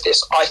topic of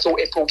this, I thought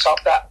it brought up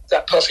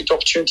that perfect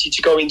opportunity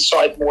to go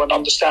inside more and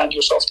understand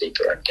yourself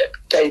deeper and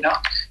gain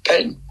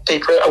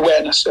deeper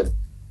awareness and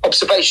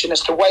observation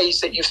as to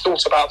ways that you've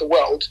thought about the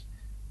world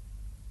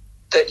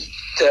that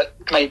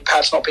may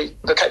perhaps not be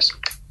the case.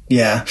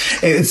 Yeah,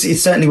 it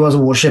certainly was a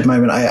watershed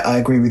moment. I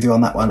agree with you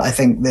on that one. I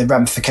think the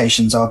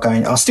ramifications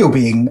are still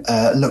being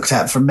looked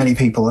at from many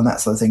people and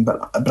that sort of thing.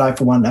 But I,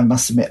 for one, I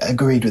must admit,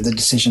 agreed with the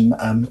decision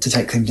to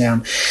take him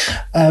down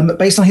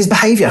based on his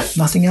behaviour,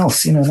 nothing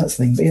else. That's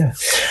the thing. But yeah,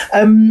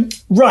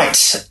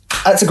 right.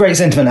 That's a great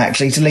sentiment,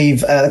 actually, to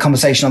leave the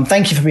conversation on.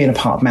 Thank you for being a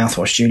part of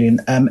Mouthwash,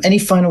 Julian. Any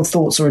final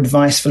thoughts or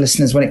advice for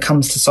listeners when it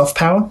comes to soft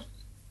power?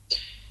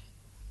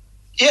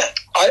 Yeah,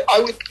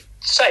 I would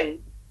say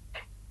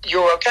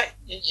you're okay.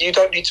 You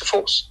don't need to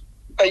force.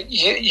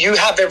 You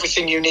have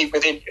everything you need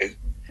within you.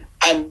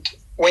 And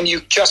when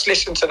you just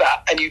listen to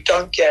that and you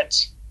don't get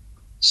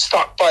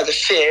stuck by the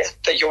fear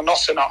that you're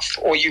not enough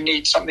or you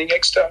need something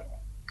external,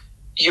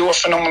 you are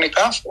phenomenally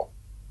powerful.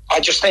 I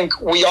just think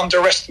we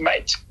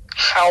underestimate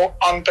how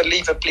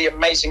unbelievably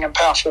amazing and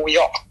powerful we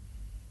are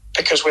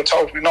because we're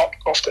told we're not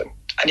often.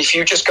 And if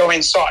you just go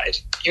inside,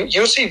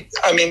 you'll see,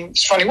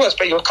 it's funny words,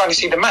 but you'll kind of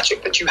see the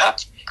magic that you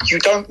have. You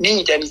don't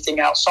need anything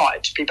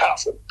outside to be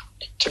powerful,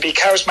 to be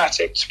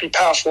charismatic, to be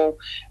powerful,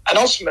 and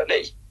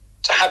ultimately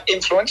to have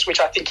influence, which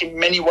I think in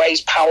many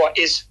ways power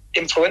is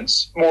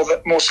influence,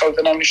 more so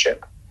than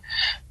ownership.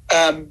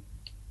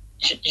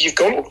 You've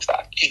got all of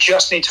that. You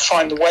just need to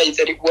find the way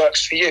that it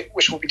works for you,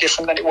 which will be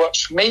different than it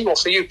works for me or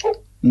for you,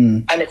 Paul.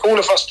 And if all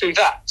of us do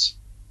that,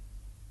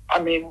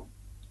 we'll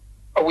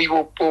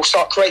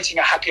start creating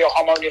a happier,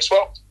 harmonious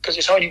world, because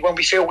it's only when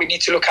we feel we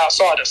need to look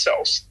outside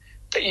ourselves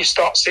that you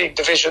start seeing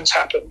divisions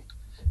happen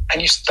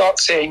and you start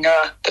seeing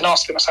the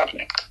nastiness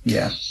happening.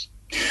 Yeah.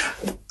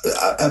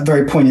 A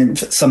very poignant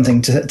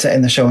something to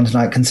end the show on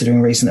tonight,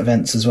 considering recent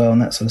events as well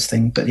and that sort of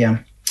thing. But yeah.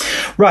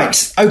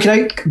 Right.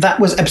 Okay. That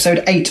was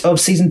episode 8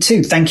 of season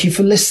 2. Thank you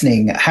for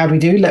listening. How do we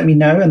do? Let me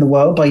know in the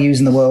world by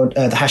using the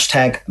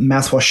hashtag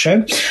Mouthwash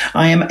Show.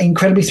 I am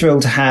incredibly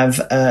thrilled to have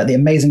the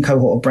amazing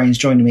cohort of brains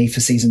joining me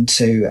for season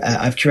 2.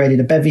 I've curated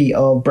a bevy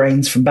of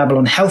brains from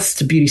Babylon Health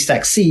to Beauty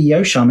Stack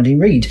CEO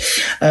Sharmadean Reed.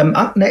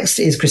 Up next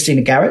is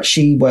Christina Garrett.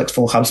 She works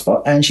for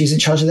HubSpot and she's in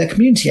charge of their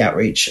community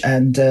outreach.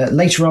 And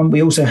later on,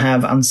 we also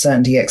have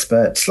uncertainty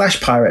expert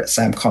 / pirate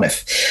Sam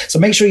Conniff. So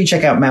make sure you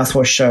check out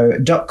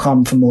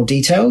mouthwashshow.com for more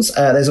details.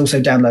 There's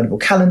also downloadable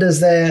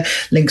calendars there,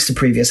 links to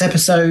previous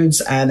episodes,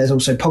 and there's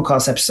also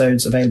podcast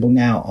episodes available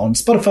now on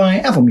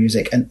Spotify, Apple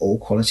Music, and all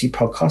quality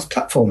podcast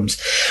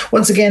platforms.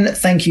 Once again,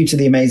 thank you to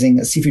the amazing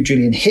Sifu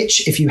Julian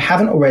Hitch. If you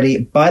haven't already,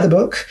 buy the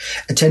book,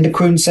 attend a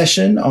croon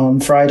session on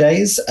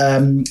Fridays. They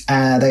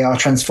are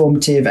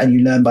transformative and you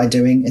learn by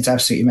doing. It's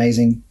absolutely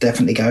amazing.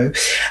 Definitely go.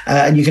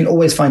 And you can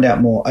always find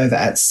out more over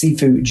at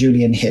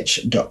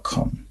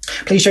sifujulianhitch.com.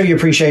 Please show your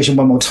appreciation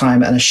one more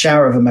time and a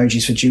shower of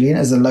emojis for Julian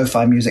as the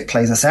lo-fi music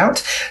plays us out.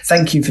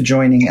 Thank you for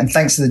joining, and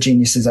thanks to the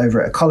geniuses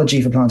over at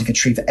Ecology for planting a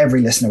tree for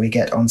every listener we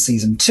get on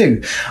season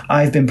 2.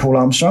 I've been Paul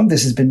Armstrong.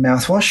 This has been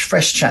Mouthwash,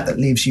 fresh chat that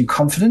leaves you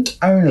confident,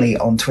 only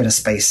on Twitter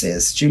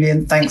Spaces.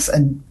 Julian, thanks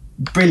and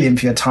brilliant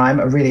for your time.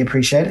 I really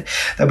appreciate it.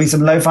 There'll be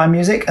some lo-fi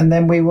music and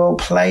then we will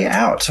play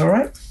out. All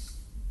right?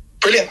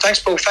 Brilliant. Thanks,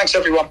 Paul. Thanks,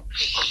 everyone.